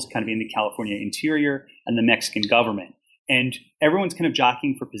peoples kind of in the California interior, and the Mexican government. And everyone's kind of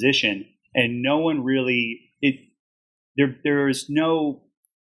jockeying for position, and no one really, there's no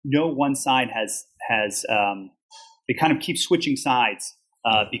no one side has they kind of keep switching sides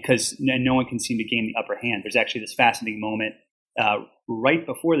because no one can seem to gain the upper hand. There's actually this fascinating moment right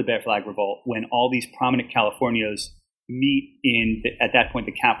before the Bear Flag Revolt when all these prominent Californios meet at that point,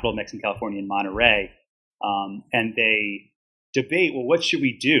 the capital of Mexican California in Monterrey, and they debate, well, what should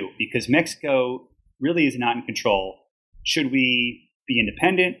we do? Because Mexico really is not in control. Should we be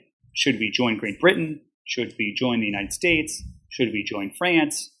independent? Should we join Great Britain? Should we join the United States? Should we join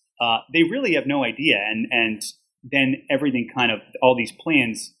France? They really have no idea. And then everything all these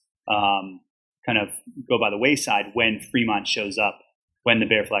plans kind of go by the wayside when Fremont shows up, when the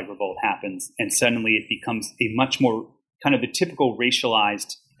Bear Flag Revolt happens. And suddenly it becomes a much more kind of the typical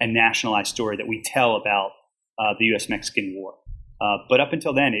racialized and nationalized story that we tell about the U.S.-Mexican War. But up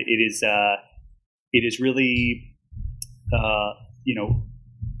until then, it is really,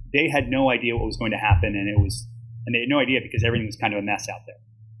 they had no idea what was going to happen, and they had no idea because everything was kind of a mess out there.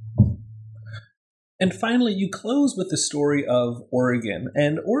 And finally, you close with the story of Oregon.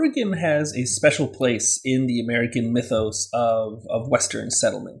 And Oregon has a special place in the American mythos of Western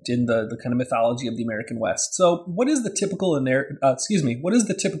settlement, in the kind of mythology of the American West. So what is the typical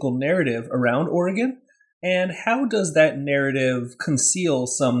narrative around Oregon? And how does that narrative conceal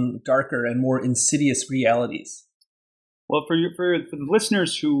some darker and more insidious realities? Well, for the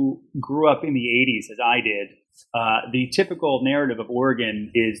listeners who grew up in the 80s, as I did, the typical narrative of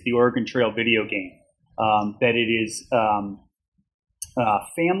Oregon is the Oregon Trail video game. That it is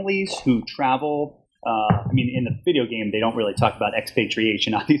families who travel. In the video game, they don't really talk about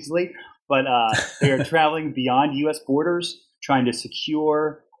expatriation, obviously, but they are traveling beyond U.S. borders, trying to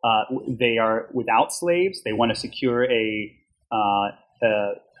secure. They are without slaves. They want to secure a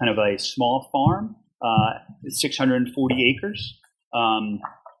kind of a small farm, 640 acres,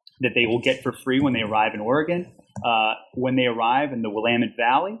 that they will get for free when they arrive in Oregon. When they arrive in the Willamette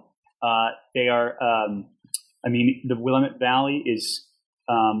Valley. They are. The Willamette Valley is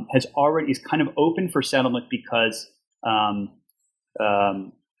kind of open for settlement because the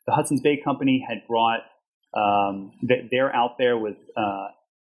Hudson's Bay Company had brought. They're out there with,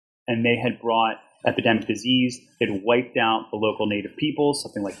 and they had brought epidemic disease. It wiped out the local native peoples,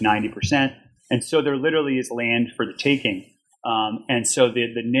 something like 90%, and so there literally is land for the taking. And so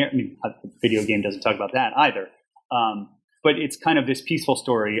the video game doesn't talk about that either. But it's kind of this peaceful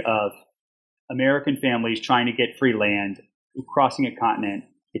story of American families trying to get free land, crossing a continent.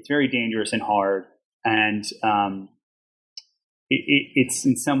 It's very dangerous and hard. And it's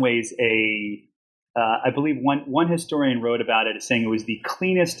in some ways I believe one historian wrote about it as saying it was the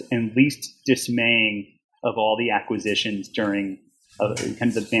cleanest and least dismaying of all the acquisitions during kind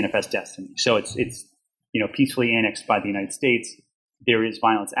of the Manifest Destiny. So it's peacefully annexed by the United States. There is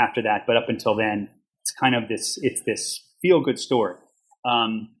violence after that, but up until then, it's kind of this feel-good story.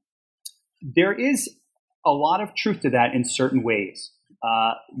 There is a lot of truth to that in certain ways.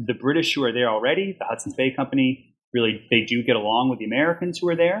 The British who are there already, the Hudson's Bay Company, really, they do get along with the Americans who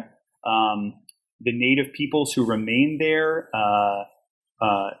are there. The native peoples who remain there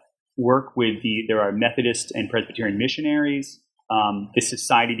work with there are Methodist and Presbyterian missionaries. The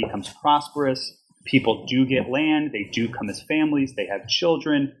society becomes prosperous. People do get land. They do come as families. They have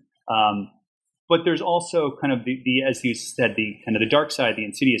children. But there's also kind of the as you said, the kind of the dark side, the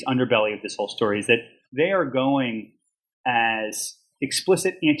insidious underbelly of this whole story is that they are going as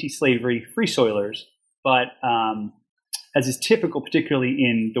explicit anti-slavery free soilers, but as is typical, particularly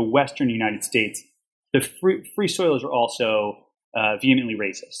in the Western United States, the free soilers are also vehemently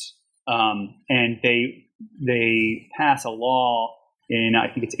racist, and they pass a law in I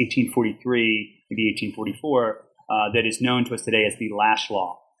think it's 1843, maybe 1844, that is known to us today as the Lash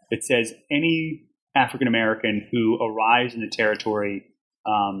Law. It says any African American who arrives in the territory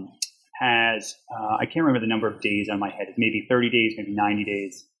has, I can't remember the number of days on my head, maybe 30 days, maybe 90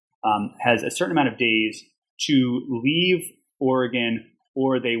 days, has a certain amount of days to leave Oregon,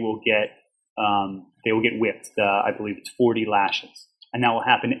 or they will get whipped. I believe it's 40 lashes, and that will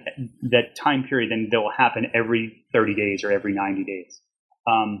happen. That time period then will happen every 30 days or every 90 days.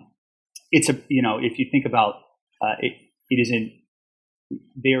 It's if you think about it isn't.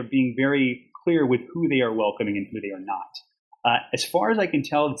 They are being very clear with who they are welcoming and who they are not. As far as I can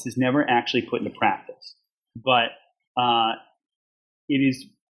tell, this is never actually put into practice, but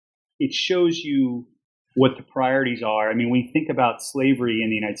it shows you what the priorities are. I mean, when you think about slavery in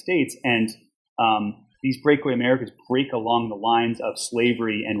the United States, and these breakaway Americans break along the lines of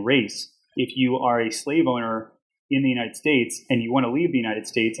slavery and race. If you are a slave owner in the United States and you want to leave the United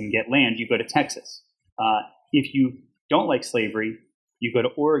States and get land, you go to Texas. If you don't like slavery, you go to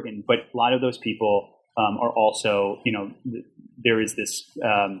Oregon. But a lot of those people are also, there is this,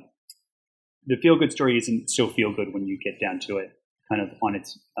 the feel-good story isn't so feel-good when you get down to it, kind of on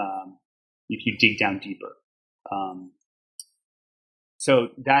its, if you dig down deeper. So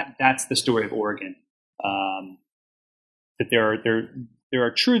that's the story of Oregon. That there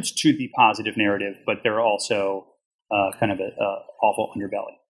are truths to the positive narrative, but there are also kind of a awful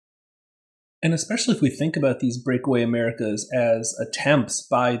underbelly. And especially if we think about these breakaway Americas as attempts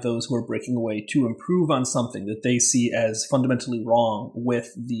by those who are breaking away to improve on something that they see as fundamentally wrong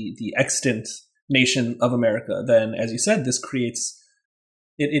with the extant nation of America, then, as you said, this creates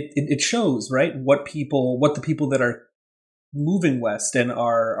it shows, right, what the people that are moving west and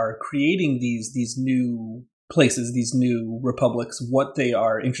are creating these new places, these new republics, what they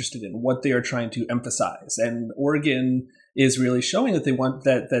are interested in, what they are trying to emphasize. And Oregon is really showing that they want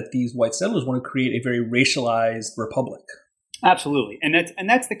that these white settlers want to create a very racialized republic. Absolutely, and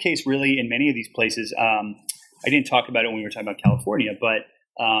that's the case really in many of these places. I didn't talk about it when we were talking about California, but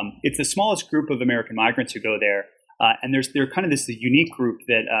it's the smallest group of American migrants who go there, and they're kind of this unique group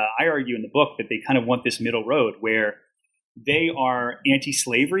that I argue in the book that they kind of want this middle road where they are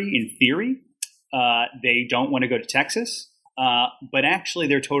anti-slavery in theory. They don't want to go to Texas, but actually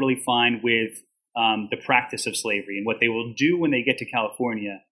they're totally fine with the practice of slavery. And what they will do when they get to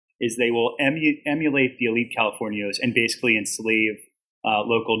California is they will emulate the elite Californios and basically enslave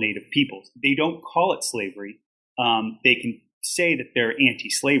local native peoples. They don't call it slavery. They can say that they're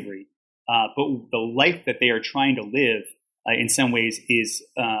anti-slavery, but the life that they are trying to live in some ways is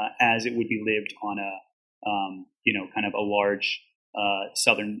as it would be lived on a kind of a large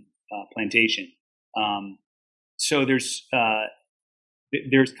southern plantation. So there's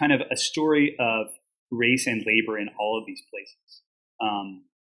kind of a story of race and labor in all of these places.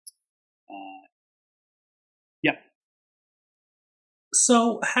 Yeah.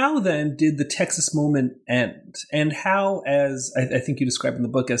 So how then did the Texas moment end? And how, as I think you described in the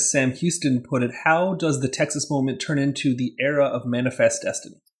book, as Sam Houston put it, how does the Texas moment turn into the era of manifest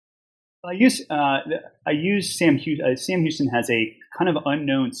destiny? I use Sam Houston. Sam Houston has a kind of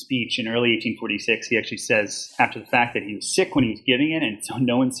unknown speech in early 1846. He actually says after the fact that he was sick when he was giving it, and so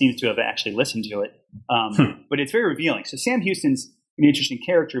no one seems to have actually listened to it. But it's very revealing. So Sam Houston's an interesting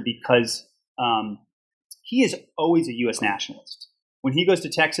character because he is always a U.S. nationalist. When he goes to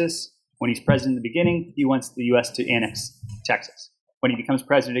Texas, when he's president in the beginning, he wants the U.S. to annex Texas. When he becomes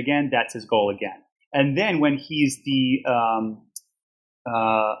president again, that's his goal again. And then when he's the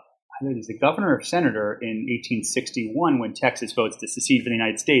governor or senator in 1861, when Texas votes to secede from the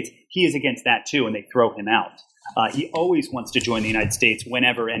United States, he is against that too, and they throw him out. He always wants to join the United States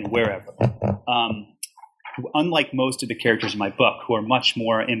whenever and wherever. Unlike most of the characters in my book, who are much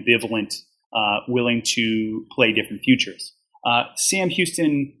more ambivalent, willing to play different futures. Sam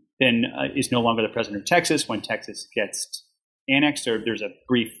Houston then is no longer the president of Texas when Texas gets annexed, or there's a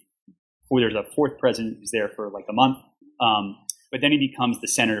fourth president who's there for like a month. But then he becomes the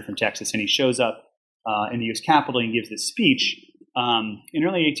senator from Texas, and he shows up in the U.S. Capitol and gives this speech in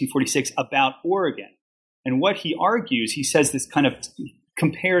early 1846 about Oregon. And what he argues, he says this kind of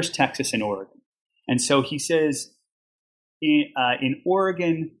compares Texas and Oregon. And so he says in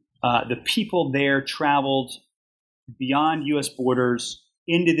Oregon, the people there traveled beyond U.S. borders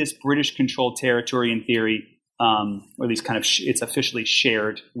into this British-controlled territory in theory, or at least kind of it's officially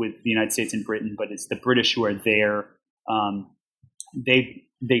shared with the United States and Britain, but it's the British who are there.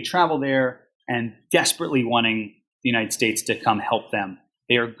 They travel there and desperately wanting the United States to come help them.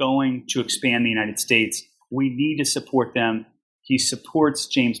 They are going to expand the United States. We need to support them. He supports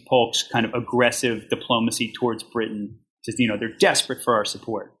James Polk's kind of aggressive diplomacy towards Britain. Says, they're desperate for our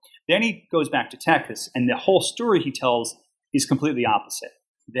support. Then he goes back to Texas, and the whole story he tells is completely opposite.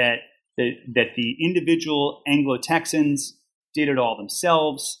 That the individual Anglo-Texans did it all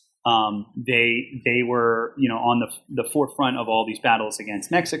themselves. They were, on the forefront of all these battles against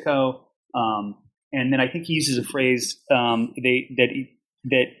Mexico. And then I think he uses a phrase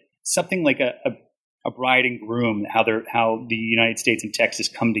that something like a bride and groom, how the United States and Texas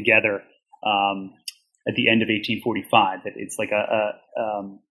come together at the end of 1845. That it's like a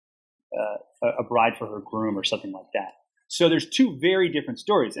bride for her groom or something like that. So there's two very different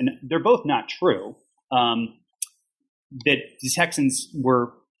stories, and they're both not true. That the Texans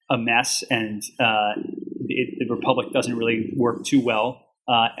were a mess, and the Republic doesn't really work too well.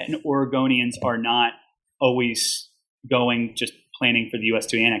 And Oregonians are not always just planning for the U.S.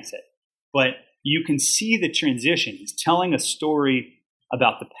 to annex it. But you can see the transition. He's telling a story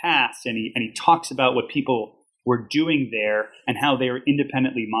about the past, and he talks about what people were doing there and how they are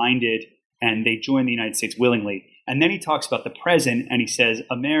independently minded, and they joined the United States willingly. And then he talks about the present, and he says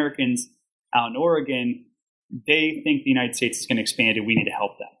Americans out in Oregon, they think the United States is going to expand and we need to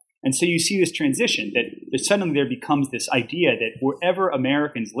help them. And so you see this transition that suddenly there becomes this idea that wherever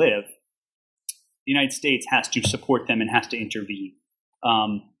Americans live, the United States has to support them and has to intervene.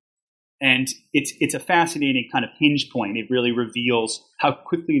 And it's a fascinating kind of hinge point. It really reveals how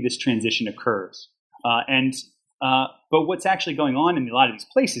quickly this transition occurs. But what's actually going on in a lot of these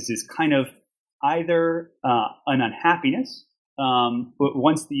places is kind of either an unhappiness. But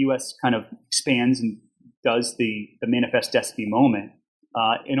once the U.S. kind of expands and does the manifest destiny moment,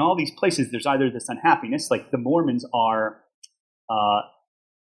 in all these places, there's either this unhappiness, like the Mormons are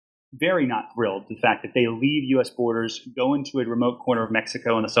very not thrilled the fact that they leave U.S. borders, go into a remote corner of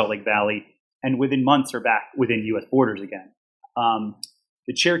Mexico in the Salt Lake Valley, and within months are back within U.S. borders again.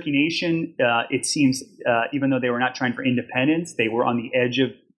 The Cherokee Nation, it seems, even though they were not trying for independence, they were on the edge of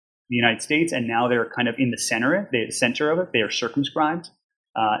the United States, and now they're kind of in the center of it. They are circumscribed.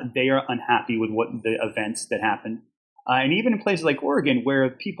 They are unhappy with what the events that happened. And even in places like Oregon, where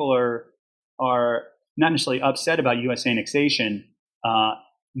people are not necessarily upset about U.S. annexation,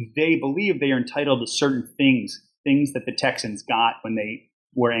 they believe they are entitled to certain things that the Texans got when they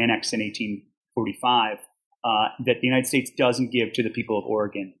were annexed in 1845, that the United States doesn't give to the people of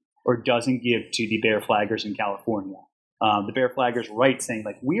Oregon or doesn't give to the Bear Flaggers in California. The Bear Flaggers write saying,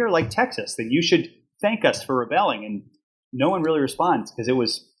 like, we are like Texas, that you should thank us for rebelling. And no one really responds because it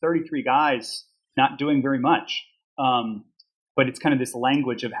was 33 guys not doing very much. But it's kind of this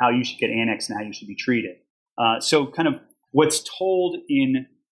language of how you should get annexed and how you should be treated. So kind of what's told in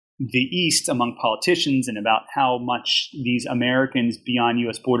the East among politicians and about how much these Americans beyond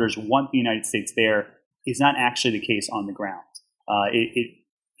U.S. borders want the United States there is not actually the case on the ground.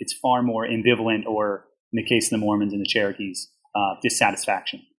 It's far more ambivalent, or in the case of the Mormons and the Cherokees,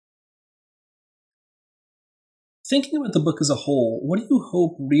 dissatisfaction. Thinking about the book as a whole, what do you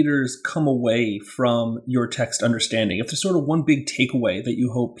hope readers come away from your text understanding? If there's sort of one big takeaway that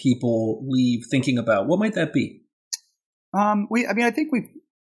you hope people leave thinking about, what might that be?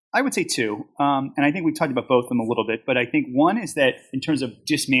 I would say two, and I think we've talked about both of them a little bit. But I think one is that in terms of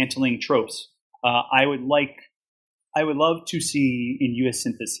dismantling tropes, I would love to see in U.S.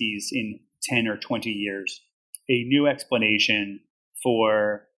 syntheses in 10 or 20 years a new explanation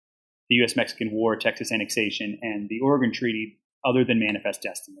for the U.S.-Mexican War, Texas annexation, and the Oregon Treaty, other than manifest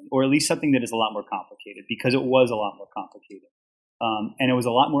destiny, or at least something that is a lot more complicated, because it was a lot more complicated, and it was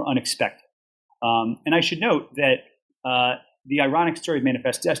a lot more unexpected. And I should note that the ironic story of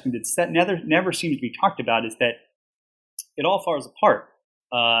manifest destiny that never seems to be talked about is that it all falls apart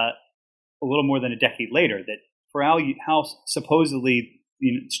a little more than a decade later. That for how supposedly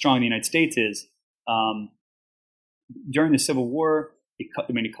strong the United States is, during the Civil War,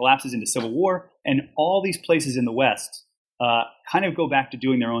 it collapses into civil war, and all these places in the West kind of go back to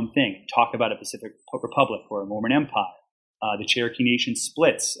doing their own thing, talk about a Pacific Republic or a Mormon Empire. The Cherokee Nation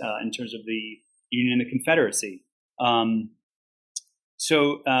splits in terms of the Union and the Confederacy.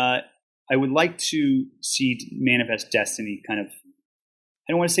 So I would like to see manifest destiny kind of,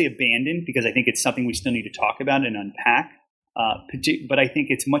 I don't want to say abandoned, because I think it's something we still need to talk about and unpack, but I think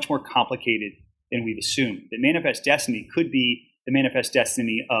it's much more complicated than we've assumed. That manifest destiny could be the manifest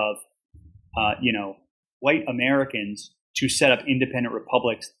destiny of, white Americans to set up independent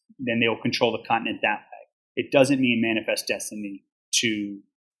republics, then they will control the continent that way. It doesn't mean manifest destiny to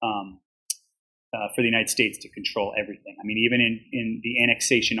for the United States to control everything. I mean, even in the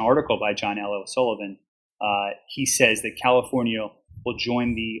annexation article by John L. O'Sullivan, he says that California will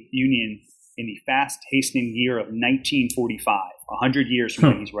join the Union in the fast hastening year of 1945, 100 years from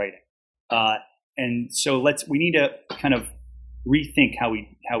when he's writing. And so we need to kind of rethink how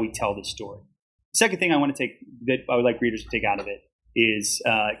we tell this story. The second thing I would like readers to take out of it is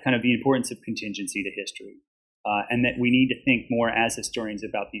kind of the importance of contingency to history, and that we need to think more as historians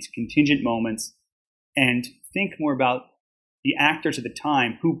about these contingent moments, and think more about the actors at the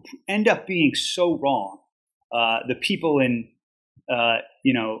time who end up being so wrong. The people in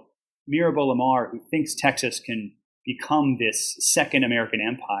Mirabeau Lamar, who thinks Texas can become this second American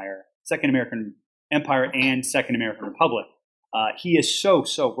empire and second American republic. He is so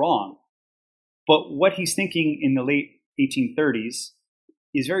wrong. But what he's thinking in the late 1830s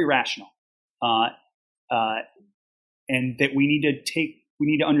is very rational. And that we need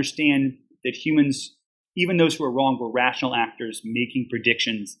to understand that humans, even those who are wrong, were rational actors making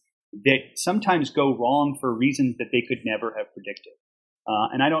predictions that sometimes go wrong for reasons that they could never have predicted.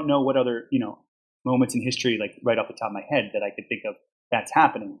 And I don't know what other, moments in history, like right off the top of my head, that I could think of that's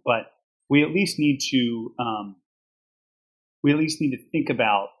happening. But we at least need to think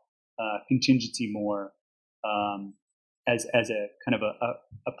about contingency more as a kind of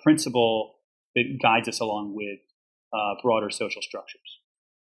a principle that guides us along with broader social structures.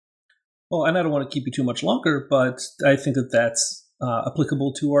 Well, and I don't want to keep you too much longer, but I think that that's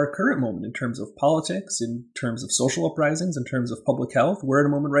applicable to our current moment in terms of politics, in terms of social uprisings, in terms of public health. We're in a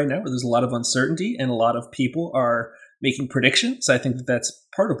moment right now where there's a lot of uncertainty and a lot of people are making predictions. I think that that's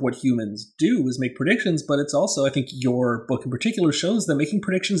part of what humans do, is make predictions, but it's also, I think your book in particular shows that making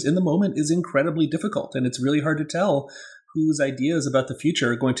predictions in the moment is incredibly difficult, and it's really hard to tell whose ideas about the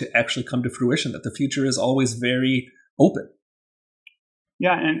future are going to actually come to fruition, that the future is always very open.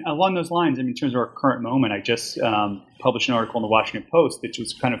 Yeah, and along those lines, in terms of our current moment, I just published an article in the Washington Post that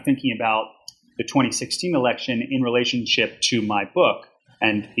was kind of thinking about the 2016 election in relationship to my book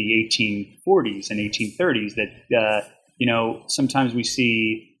and the 1840s and 1830s. That sometimes we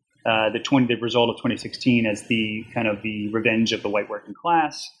see the result of 2016 as the kind of the revenge of the white working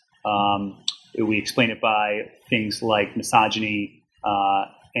class. We explain it by things like misogyny,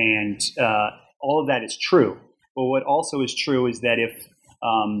 and all of that is true. But what also is true is that if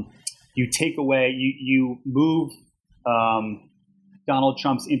you take away, you move Donald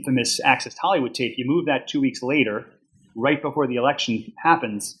Trump's infamous Access to Hollywood tape, you move that 2 weeks later, right before the election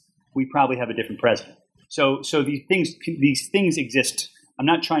happens, we probably have a different president. So these things exist. I'm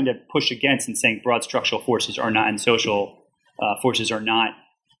not trying to push against and saying broad structural forces are not, and social forces are not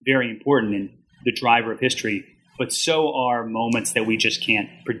very important in the driver of history, but so are moments that we just can't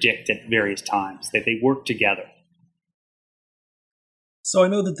predict at various times, that they work together. So I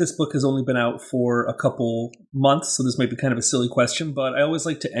know that this book has only been out for a couple months, so this might be kind of a silly question, but I always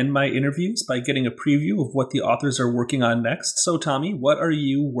like to end my interviews by getting a preview of what the authors are working on next. So Tommy, what are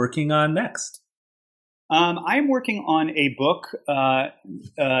you working on next? I'm working on a book,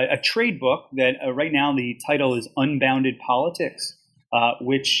 a trade book that right now the title is Unbounded Politics,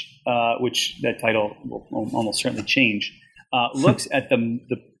 which that title will almost certainly change. Looks at the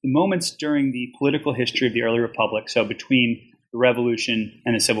moments during the political history of the early republic, so between the Revolution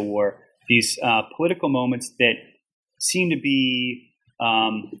and the Civil War, these political moments that seem to be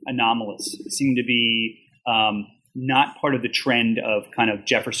anomalous, seem to be not part of the trend of kind of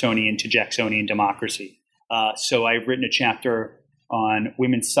Jeffersonian to Jacksonian democracy. So I've written a chapter on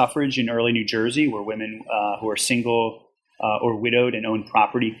women's suffrage in early New Jersey, where women who are single or widowed and owned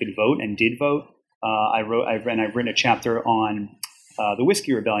property could vote and did vote. I've written a chapter on the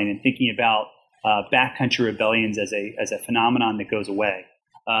Whiskey Rebellion and thinking about backcountry rebellions as a phenomenon that goes away.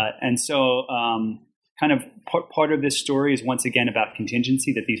 And so kind of part of this story is once again about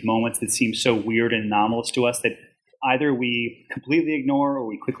contingency, that these moments that seem so weird and anomalous to us that either we completely ignore or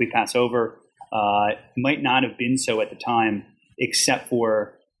we quickly pass over might not have been so at the time, except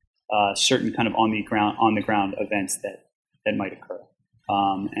for certain kind of on the ground events that might occur.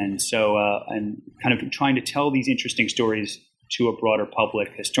 And so I'm kind of trying to tell these interesting stories to a broader public.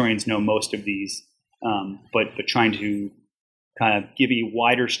 Historians know most of these, but trying to kind of give a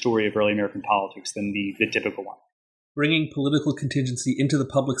wider story of early American politics than the typical one. Bringing political contingency into the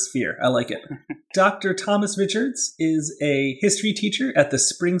public sphere. I like it. Dr. Thomas Richards is a history teacher at the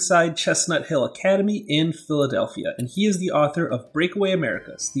Springside Chestnut Hill Academy in Philadelphia, and he is the author of Breakaway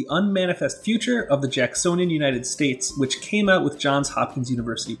Americas, The Unmanifest Future of the Jacksonian United States, which came out with Johns Hopkins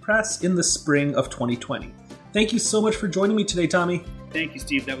University Press in the spring of 2020. Thank you so much for joining me today, Tommy. Thank you,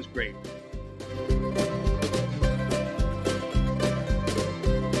 Steve. That was great.